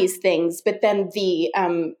have these things, but then the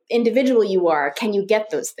individual you are, can you get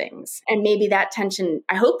those things? And maybe that tension,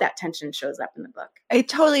 I hope that tension shows up in the book. It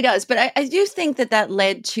totally does. But I do think that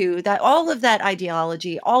led to that, all of that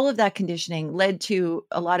ideology, all of that conditioning led to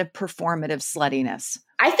a lot of performative sluttiness.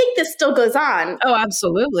 I think this still goes on. Oh,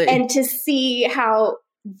 absolutely. And to see how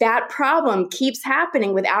that problem keeps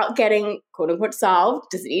happening without getting quote unquote solved.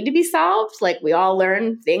 Does it need to be solved? Like, we all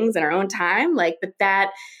learn things in our own time. Like, but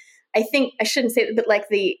that, I think I shouldn't say that, but like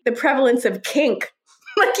the prevalence of kink,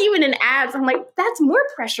 like even in ads, I'm like, that's more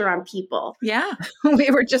pressure on people. Yeah.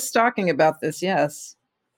 We were just talking about this. Yes.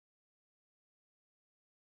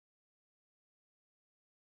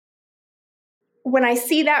 When I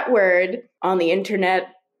see that word on the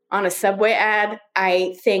internet, on a Subway ad,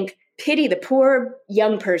 I think, pity the poor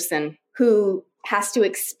young person who has to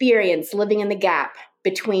experience living in the gap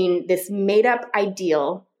between this made up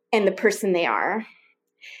ideal and the person they are.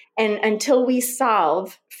 And until we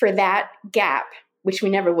solve for that gap, which we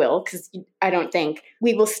never will, because I don't think,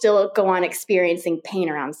 we will still go on experiencing pain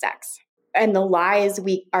around sex. And the lies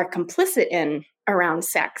we are complicit in around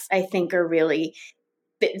sex, I think, are really,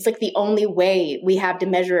 it's like the only way we have to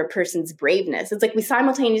measure a person's braveness. It's like we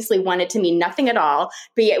simultaneously want it to mean nothing at all,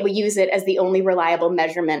 but yet we use it as the only reliable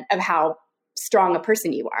measurement of how strong a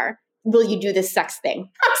person you are. Will you do this sex thing?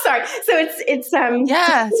 I'm sorry. So it's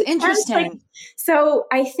yeah, it's interesting. Like, so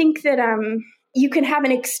I think that you can have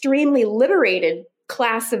an extremely liberated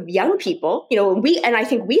class of young people, and I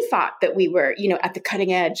think we thought that we were, at the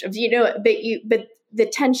cutting edge of, but the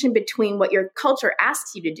tension between what your culture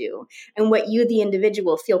asks you to do and what you, the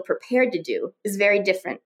individual, feel prepared to do is very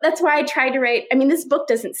different. That's why I tried to write. I mean, this book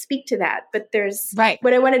doesn't speak to that, but there's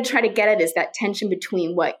what I wanted to try to get at is that tension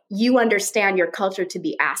between what you understand your culture to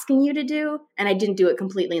be asking you to do, and I didn't do it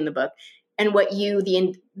completely in the book, and what you,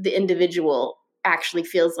 the individual, actually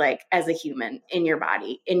feels like as a human in your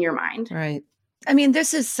body, in your mind. Right. I mean,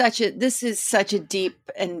 this is such a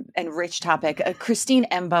deep and rich topic. Christine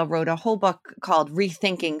Emba wrote a whole book called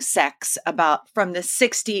Rethinking Sex about from the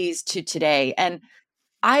 60s to today. And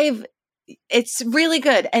it's really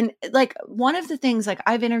good. And like one of the things, like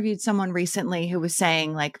I've interviewed someone recently who was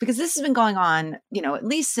saying like, because this has been going on, at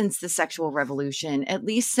least since the sexual revolution, at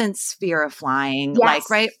least since Fear of Flying, yes.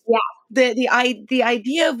 right? Yeah. The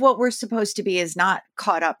idea of what we're supposed to be is not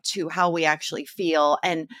caught up to how we actually feel.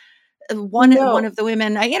 And one of the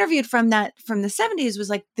women I interviewed from the 70s was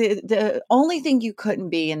like, the only thing you couldn't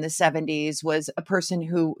be in the 70s was a person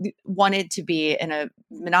who wanted to be in a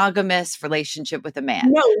monogamous relationship with a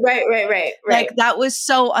man. No, right. Like that was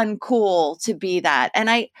so uncool to be that. And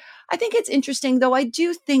I think it's interesting, though. I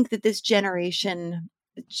do think that this generation,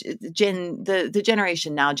 the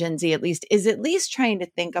generation now, Gen Z at least trying to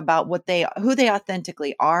think about who they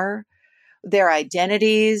authentically are, their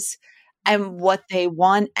identities, and what they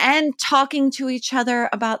want, and talking to each other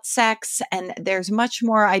about sex. And there's much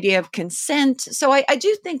more idea of consent. So I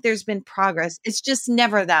do think there's been progress. It's just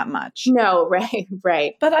never that much. No,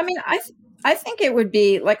 right. But I mean, I think it would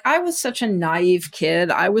be like, I was such a naive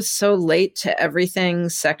kid. I was so late to everything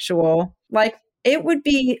sexual. Like, it would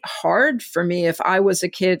be hard for me if I was a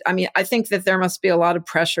kid. I mean, I think that there must be a lot of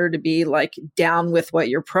pressure to be like down with what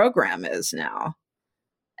your program is now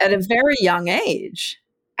at a very young age.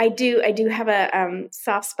 I do have a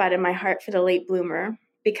soft spot in my heart for the late bloomer,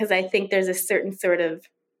 because I think there's a certain sort of,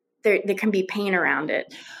 there can be pain around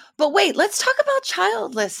it. But wait, let's talk about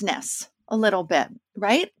childlessness a little bit,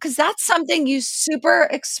 right? Because that's something you super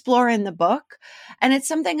explore in the book. And it's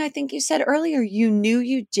something I think you said earlier, you knew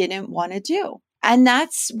you didn't want to do. And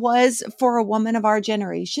was for a woman of our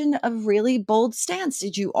generation, a really bold stance.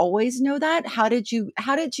 Did you always know that? How did you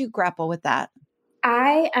grapple with that?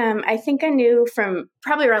 I think I knew from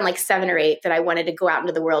probably around like 7 or 8 that I wanted to go out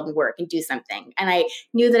into the world and work and do something. And I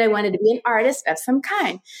knew that I wanted to be an artist of some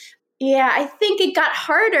kind. Yeah, I think it got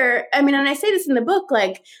harder. I mean, and I say this in the book,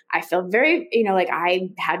 like I felt very, like I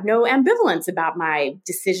had no ambivalence about my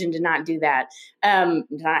decision to not do that, to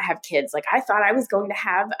not have kids. Like I thought I was going to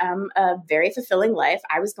have a very fulfilling life.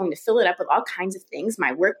 I was going to fill it up with all kinds of things.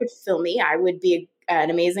 My work would fill me. I would be an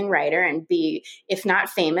amazing writer and be, if not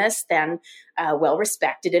famous, then well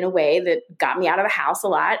respected in a way that got me out of the house a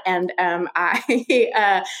lot. And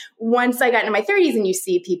I once I got into my 30s and you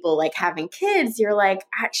see people like having kids, you're like,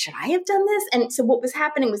 should I have done this? And so what was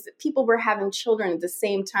happening was that people were having children at the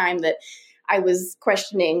same time that I was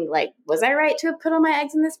questioning, like, was I right to have put all my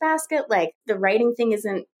eggs in this basket? Like, the writing thing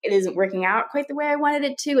isn't working out quite the way I wanted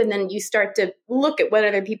it to. And then you start to look at what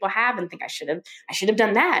other people have and think I should have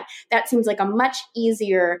done that. That seems like a much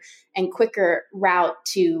easier and quicker route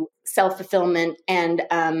to self-fulfillment and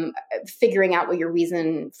figuring out what your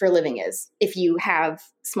reason for living is if you have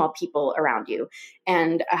small people around you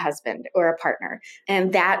and a husband or a partner.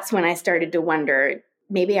 And that's when I started to wonder,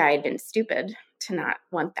 maybe I had been stupid to not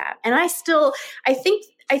want that. And I think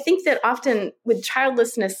that often with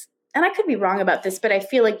childlessness, and I could be wrong about this, but I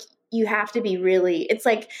feel like you have to be really, it's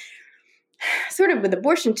like sort of with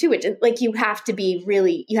abortion too, which like you have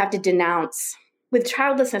to denounce. With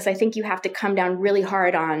childlessness, I think you have to come down really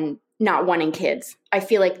hard on not wanting kids. I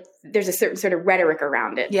feel like there's a certain sort of rhetoric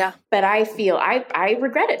around it. Yeah. But I feel I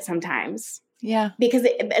regret it sometimes. Yeah. Because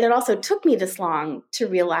it also took me this long to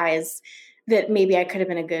realize that maybe I could have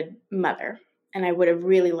been a good mother and I would have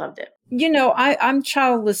really loved it. You know, I'm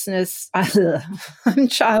childlessness. I'm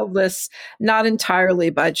childless, not entirely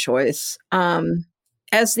by choice.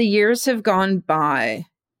 As the years have gone by,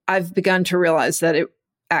 I've begun to realize that it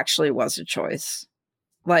actually was a choice.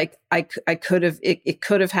 Like I could have, it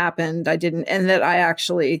could have happened. I didn't. And that I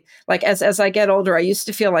actually, like, as I get older, I used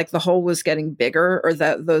to feel like the hole was getting bigger or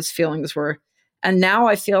that those feelings were, and now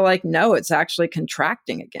I feel like, no, it's actually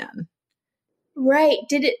contracting again. Right.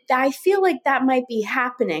 I feel like that might be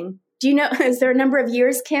happening. Do you know, is there a number of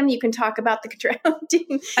years, Kim, you can talk about the contraction?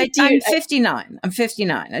 I'm 59. I'm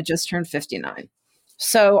 59. I just turned 59.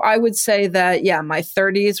 So I would say that, yeah, my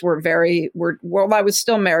 30s well, I was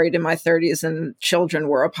still married in my 30s and children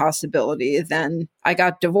were a possibility. Then I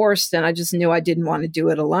got divorced and I just knew I didn't want to do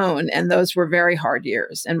it alone. And those were very hard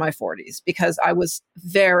years in my 40s because I was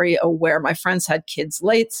very aware. My friends had kids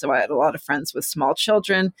late, so I had a lot of friends with small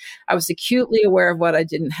children. I was acutely aware of what I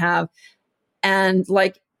didn't have. And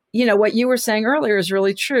like, you know, what you were saying earlier is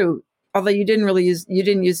really true, although you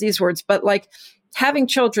didn't use these words, but like, having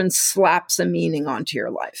children slaps a meaning onto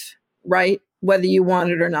your life, right? Whether you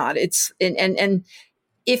want it or not. It's and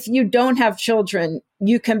if you don't have children,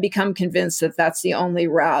 you can become convinced that that's the only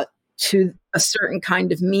route to a certain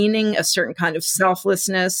kind of meaning, a certain kind of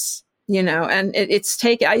selflessness, you know. And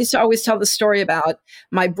I used to always tell the story about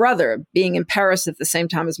my brother being in Paris at the same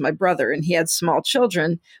time as my brother, and he had small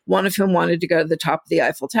children, one of whom wanted to go to the top of the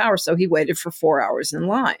Eiffel Tower, so he waited for 4 hours in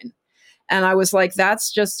line. And I was like, that's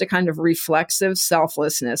just a kind of reflexive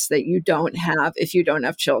selflessness that you don't have if you don't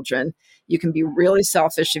have children. You can be really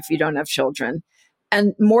selfish if you don't have children.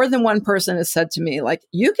 And more than one person has said to me, like,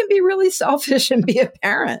 you can be really selfish and be a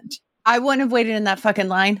parent. I wouldn't have waited in that fucking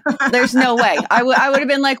line. There's no way. I would have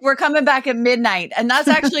been like, we're coming back at midnight. And that's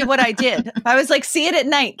actually what I did. I was like, see it at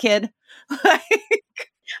night, kid.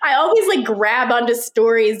 I always like grab onto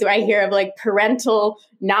stories that I hear of like parental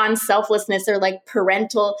non-selflessness or like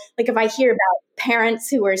parental, like if I hear about parents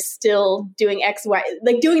who are still doing X, Y,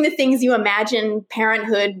 like doing the things you imagine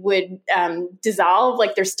parenthood would dissolve,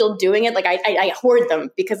 like they're still doing it. Like I hoard them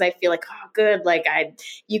because I feel like, oh, good. Like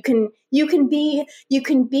you can be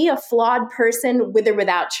a flawed person with or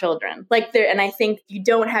without children. Like there, and I think you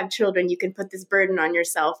don't have children, you can put this burden on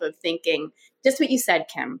yourself of thinking, just what you said,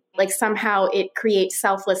 Kim, like somehow it creates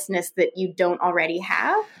selflessness that you don't already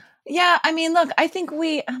have. Yeah. I mean, look, I think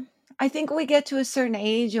we get to a certain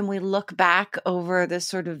age and we look back over this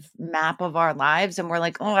sort of map of our lives and we're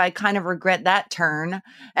like, oh, I kind of regret that turn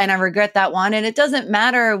and I regret that one. And it doesn't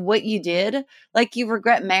matter what you did. Like you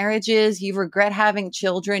regret marriages, you regret having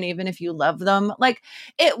children, even if you love them. Like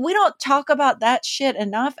we don't talk about that shit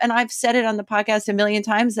enough. And I've said it on the podcast a million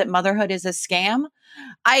times that motherhood is a scam.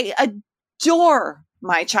 I adore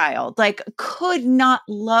my child, like could not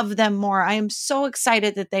love them more. I am so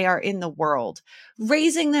excited that they are in the world.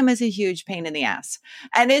 Raising them is a huge pain in the ass.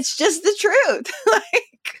 And it's just the truth.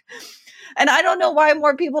 And I don't know why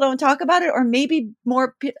more people don't talk about it, or maybe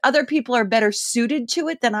other people are better suited to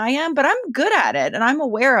it than I am, but I'm good at it. And I'm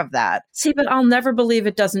aware of that. See, but I'll never believe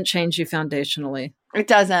it doesn't change you foundationally. It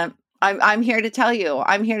doesn't. I'm here to tell you.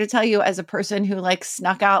 I'm here to tell you as a person who like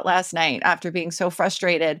snuck out last night after being so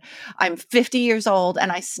frustrated. I'm 50 years old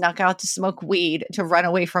and I snuck out to smoke weed to run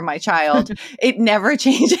away from my child. It never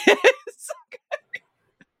changes.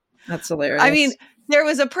 That's hilarious. I mean, there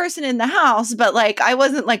was a person in the house, but like I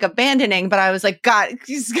wasn't like abandoning, but I was like, God,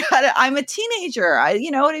 I'm a teenager. You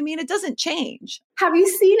know what I mean? It doesn't change. Have you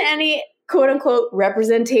seen any quote unquote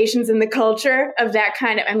representations in the culture of that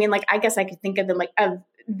kind of, I mean, like, I guess I could think of them like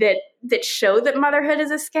that show that motherhood is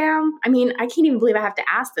a scam? I mean, I can't even believe I have to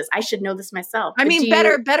ask this. I should know this myself. I mean,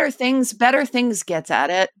 better things gets at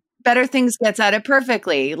it. Better Things gets at it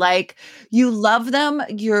perfectly. Like, you love them,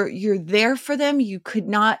 you're there for them. You could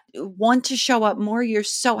not want to show up more. You're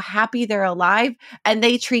so happy they're alive, and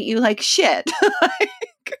they treat you like shit.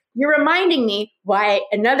 You're reminding me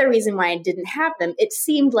another reason why I didn't have them. It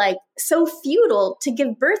seemed like so futile to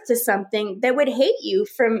give birth to something that would hate you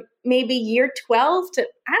from maybe year 12 to,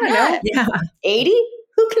 I don't know, 80?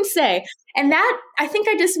 Who can say? And that, I think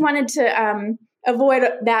I just wanted to avoid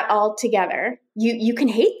that altogether. You can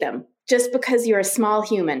hate them just because you're a small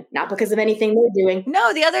human, not because of anything they're doing.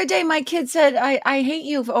 No, the other day my kid said, I hate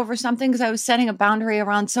you over something because I was setting a boundary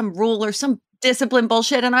around some rule or some discipline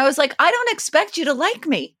bullshit. And I was like, I don't expect you to like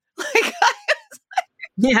me. Like,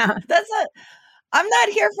 yeah, I'm not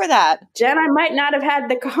here for that. Jen, I might not have had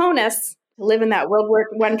the cojones to live in that World War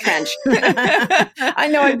I trench. I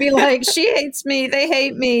know, I'd be like, she hates me. They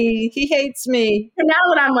hate me. He hates me. And now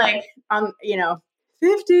that I'm like,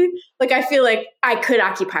 50, like, I feel like I could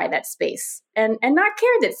occupy that space and not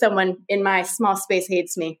care that someone in my small space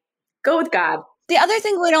hates me. Go with God. The other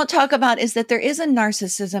thing we don't talk about is that there is a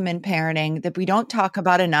narcissism in parenting that we don't talk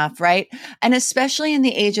about enough, right? And especially in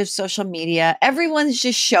the age of social media, everyone's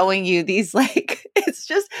just showing you these, like, it's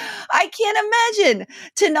just, I can't imagine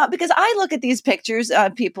to not, because I look at these pictures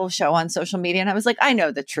people show on social media and I was like, I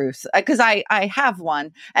know the truth because I have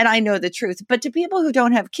one and I know the truth. But to people who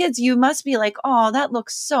don't have kids, you must be like, oh, that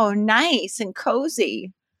looks so nice and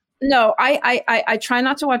cozy. No, I try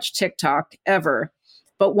not to watch TikTok ever,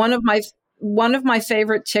 but one of my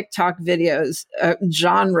favorite TikTok videos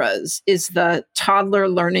genres is the toddler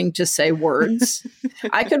learning to say words.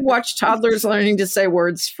 I could watch toddlers learning to say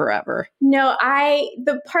words forever. No,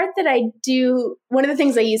 the part that I do, one of the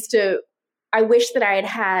things I wish that I had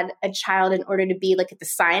had a child in order to be like at the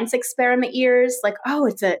science experiment years, like, oh,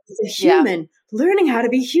 it's a human learning how to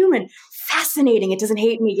be human. Fascinating. It doesn't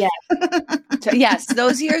hate me yet. Yes,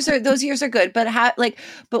 those years are good. But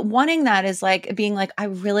but wanting that is like being like, I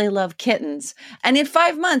really love kittens. And in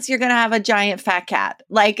 5 months, you're going to have a giant fat cat.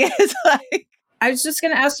 Like, it's like, I was just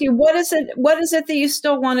going to ask you, what is it that you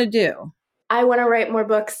still want to do? I want to write more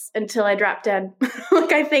books until I drop dead.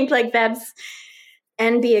 Like, I think like that's,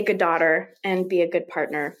 and be a good daughter and be a good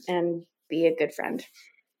partner and be a good friend.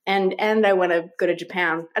 And I want to go to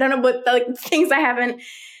Japan. I don't know what things I haven't done.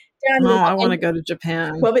 Oh, I want to go to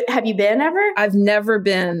Japan. Well, but have you been ever? I've never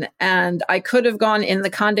been. And I could have gone in the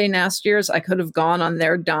Condé Nast years. I could have gone on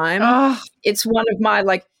their dime. Oh. It's one of my,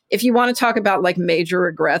 like, if you want to talk about like major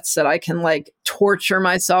regrets that I can like torture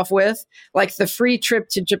myself with, like the free trip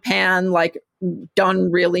to Japan, like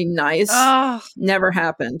done really nice, never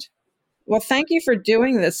happened. Well, thank you for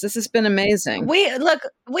doing this. This has been amazing. We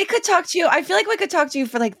could talk to you. I feel like we could talk to you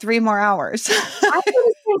for like 3 more hours. I feel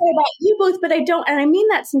the same way about you both, but I don't, and I mean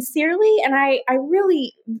that sincerely. And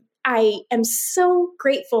I am so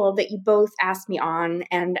grateful that you both asked me on.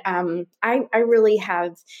 And I really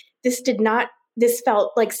have, this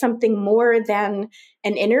felt like something more than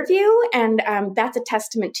an interview. And that's a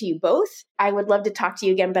testament to you both. I would love to talk to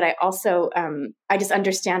you again, but I also, I just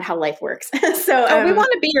understand how life works. So we want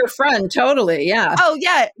to be your friend. Totally. Yeah. Oh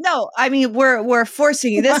yeah. No, I mean, we're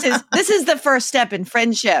forcing you. This is the first step in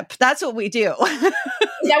friendship. That's what we do. Is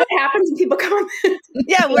that what happens when people come on?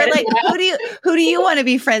 Yeah. We're like, who do you want to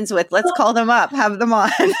be friends with? Let's call them up, have them on.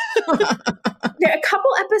 There are a couple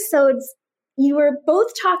episodes you were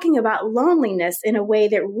both talking about loneliness in a way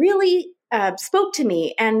that really spoke to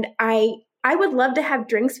me. And I would love to have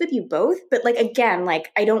drinks with you both. But like, again,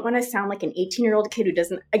 like, I don't want to sound like an 18-year-old kid who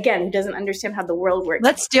doesn't understand how the world works.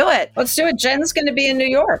 Let's do it. Jen's going to be in New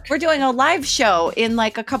York. We're doing a live show in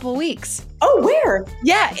like a couple weeks. Oh, where?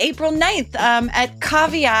 Yeah, April 9th at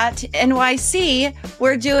Caveat NYC.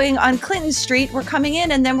 We're doing on Clinton Street. We're coming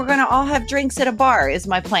in and then we're going to all have drinks at a bar is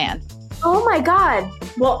my plan. Oh my God.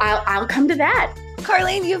 Well, I'll come to that.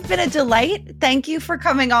 Carlene, you've been a delight. Thank you for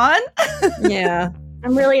coming on. Yeah.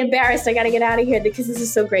 I'm really embarrassed. I got to get out of here because this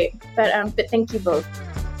is so great. But thank you both.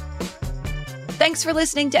 Thanks for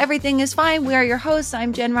listening to Everything is Fine. We are your hosts.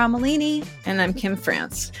 I'm Jen Romolini. And I'm Kim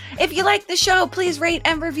France. If you like the show, please rate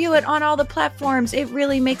and review it on all the platforms. It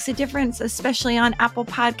really makes a difference, especially on Apple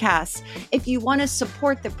Podcasts. If you want to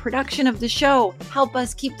support the production of the show, help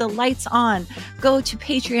us keep the lights on, go to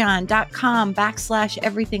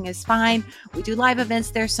patreon.com/everythingisfine. We do live events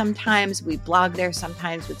there sometimes. We blog there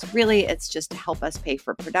sometimes. It's just to help us pay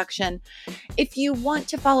for production. If you want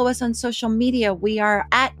to follow us on social media, we are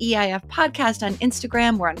at EIF Podcast on on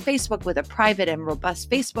Instagram. We're on Facebook with a private and robust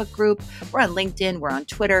Facebook group. We're on LinkedIn. We're on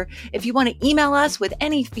Twitter. If you want to email us with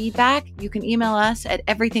any feedback, you can email us at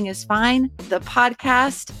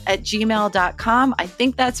everythingisfine.thepodcast@gmail.com. I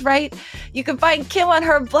think that's right. You can find Kim on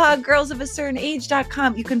her blog,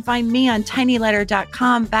 girlsofacertainage.com. You can find me on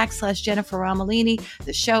tinyletter.com/Jennifer Romolini.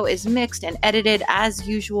 The show is mixed and edited as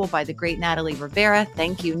usual by the great Natalie Rivera.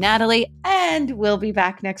 Thank you, Natalie. And we'll be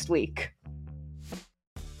back next week.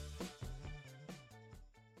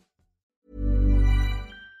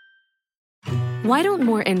 Why don't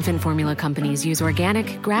more infant formula companies use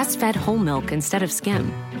organic, grass-fed whole milk instead of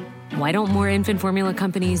skim? Why don't more infant formula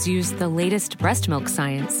companies use the latest breast milk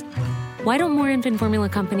science? Why don't more infant formula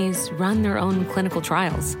companies run their own clinical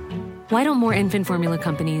trials? Why don't more infant formula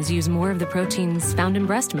companies use more of the proteins found in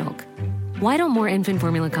breast milk? Why don't more infant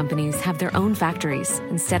formula companies have their own factories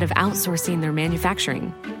instead of outsourcing their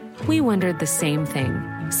manufacturing? We wondered the same thing.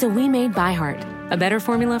 So we made ByHeart, a better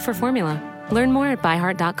formula for formula. Learn more at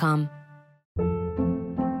byheart.com.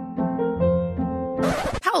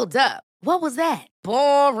 Hold up. What was that?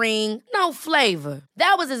 Boring. No flavor.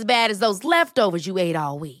 That was as bad as those leftovers you ate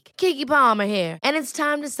all week. Keke Palmer here, and it's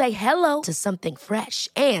time to say hello to something fresh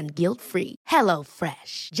and guilt-free.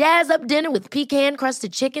 HelloFresh. Jazz up dinner with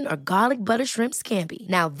pecan-crusted chicken or garlic butter shrimp scampi.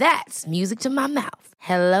 Now that's music to my mouth.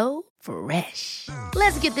 HelloFresh.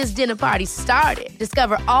 Let's get this dinner party started.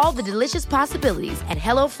 Discover all the delicious possibilities at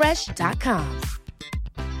hellofresh.com.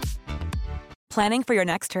 Planning for your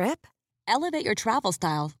next trip? Elevate your travel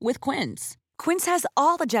style with Quince. Quince has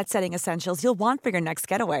all the jet-setting essentials you'll want for your next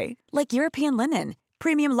getaway, like European linen,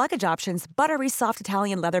 premium luggage options, buttery soft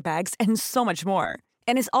Italian leather bags, and so much more.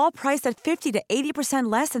 And is all priced at 50 to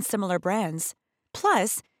 80% less than similar brands.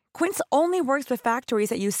 Plus, Quince only works with factories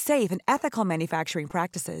that use safe and ethical manufacturing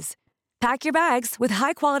practices. Pack your bags with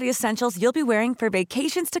high-quality essentials you'll be wearing for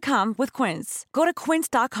vacations to come with Quince. Go to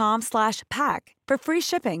quince.com/pack for free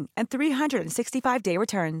shipping and 365-day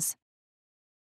returns.